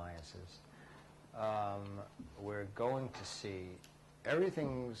kinds of alliances. We're going to see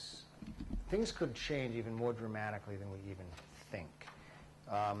things could change even more dramatically than we even think.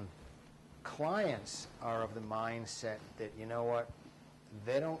 Clients are of the mindset that, you know what,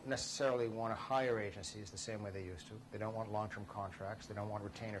 they don't necessarily want to hire agencies the same way they used to. They don't want long-term contracts. They don't want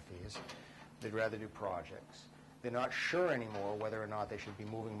retainer fees. They'd rather do projects. They're not sure anymore whether or not they should be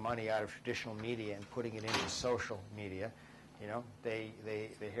moving money out of traditional media and putting it into social media. You know,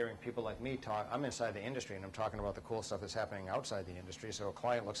 they're hearing people like me talk. I'm inside the industry, and I'm talking about the cool stuff that's happening outside the industry. So a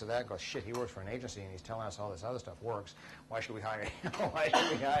client looks at that and goes, shit, he works for an agency, and he's telling us all this other stuff works. Why should we hire him? Why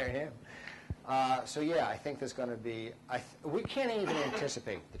should we hire him? So yeah, I think there's going to be. We can't even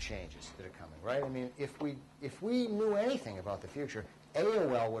anticipate the changes that are coming, right? I mean, if we knew anything about the future,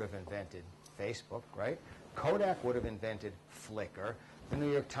 AOL would have invented Facebook, right? Kodak would have invented Flickr. The New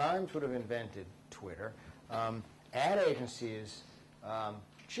York Times would have invented Twitter. Ad agencies,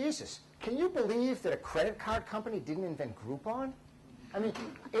 Jesus, can you believe that a credit card company didn't invent Groupon? I mean,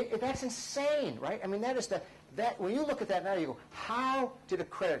 that's insane, right? I mean, that when you look at that now, you go, how did a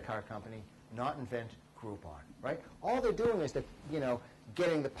credit card company not invent Groupon, right? All they're doing is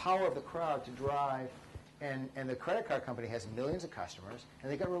getting the power of the crowd to drive, and the credit card company has millions of customers,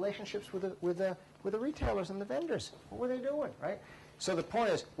 and they got relationships with the retailers and the vendors. What were they doing, right? So the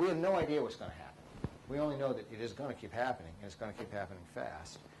point is, we have no idea what's going to happen. We only know that it is going to keep happening, and it's going to keep happening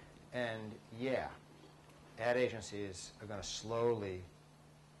fast. And yeah, ad agencies are going to slowly,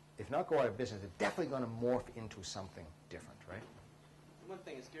 if not go out of business, they're definitely going to morph into something different, right? One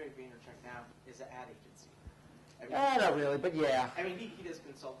thing is Gary Vaynerchuk now is an ad agency. Not really, but yeah. I mean, he does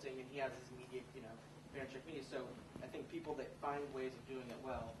consulting, and he has his media, Vaynerchuk Media. So I think people that find ways of doing it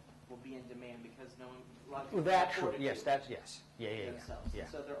well will be in demand because a lot of people That's afford true. to Yes, do that's yes. Yeah. themselves. Yeah.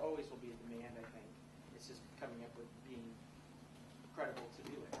 So there always will be a demand, I think. It's just coming up with being credible to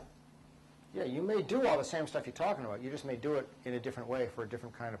do it. Yeah, you may do all the same stuff you're talking about. You just may do it in a different way for a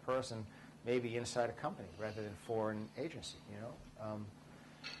different kind of person, maybe inside a company rather than for an agency.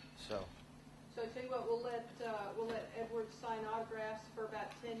 So I tell you what, we'll let Edward sign autographs for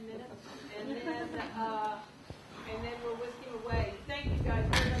about 10 minutes, and then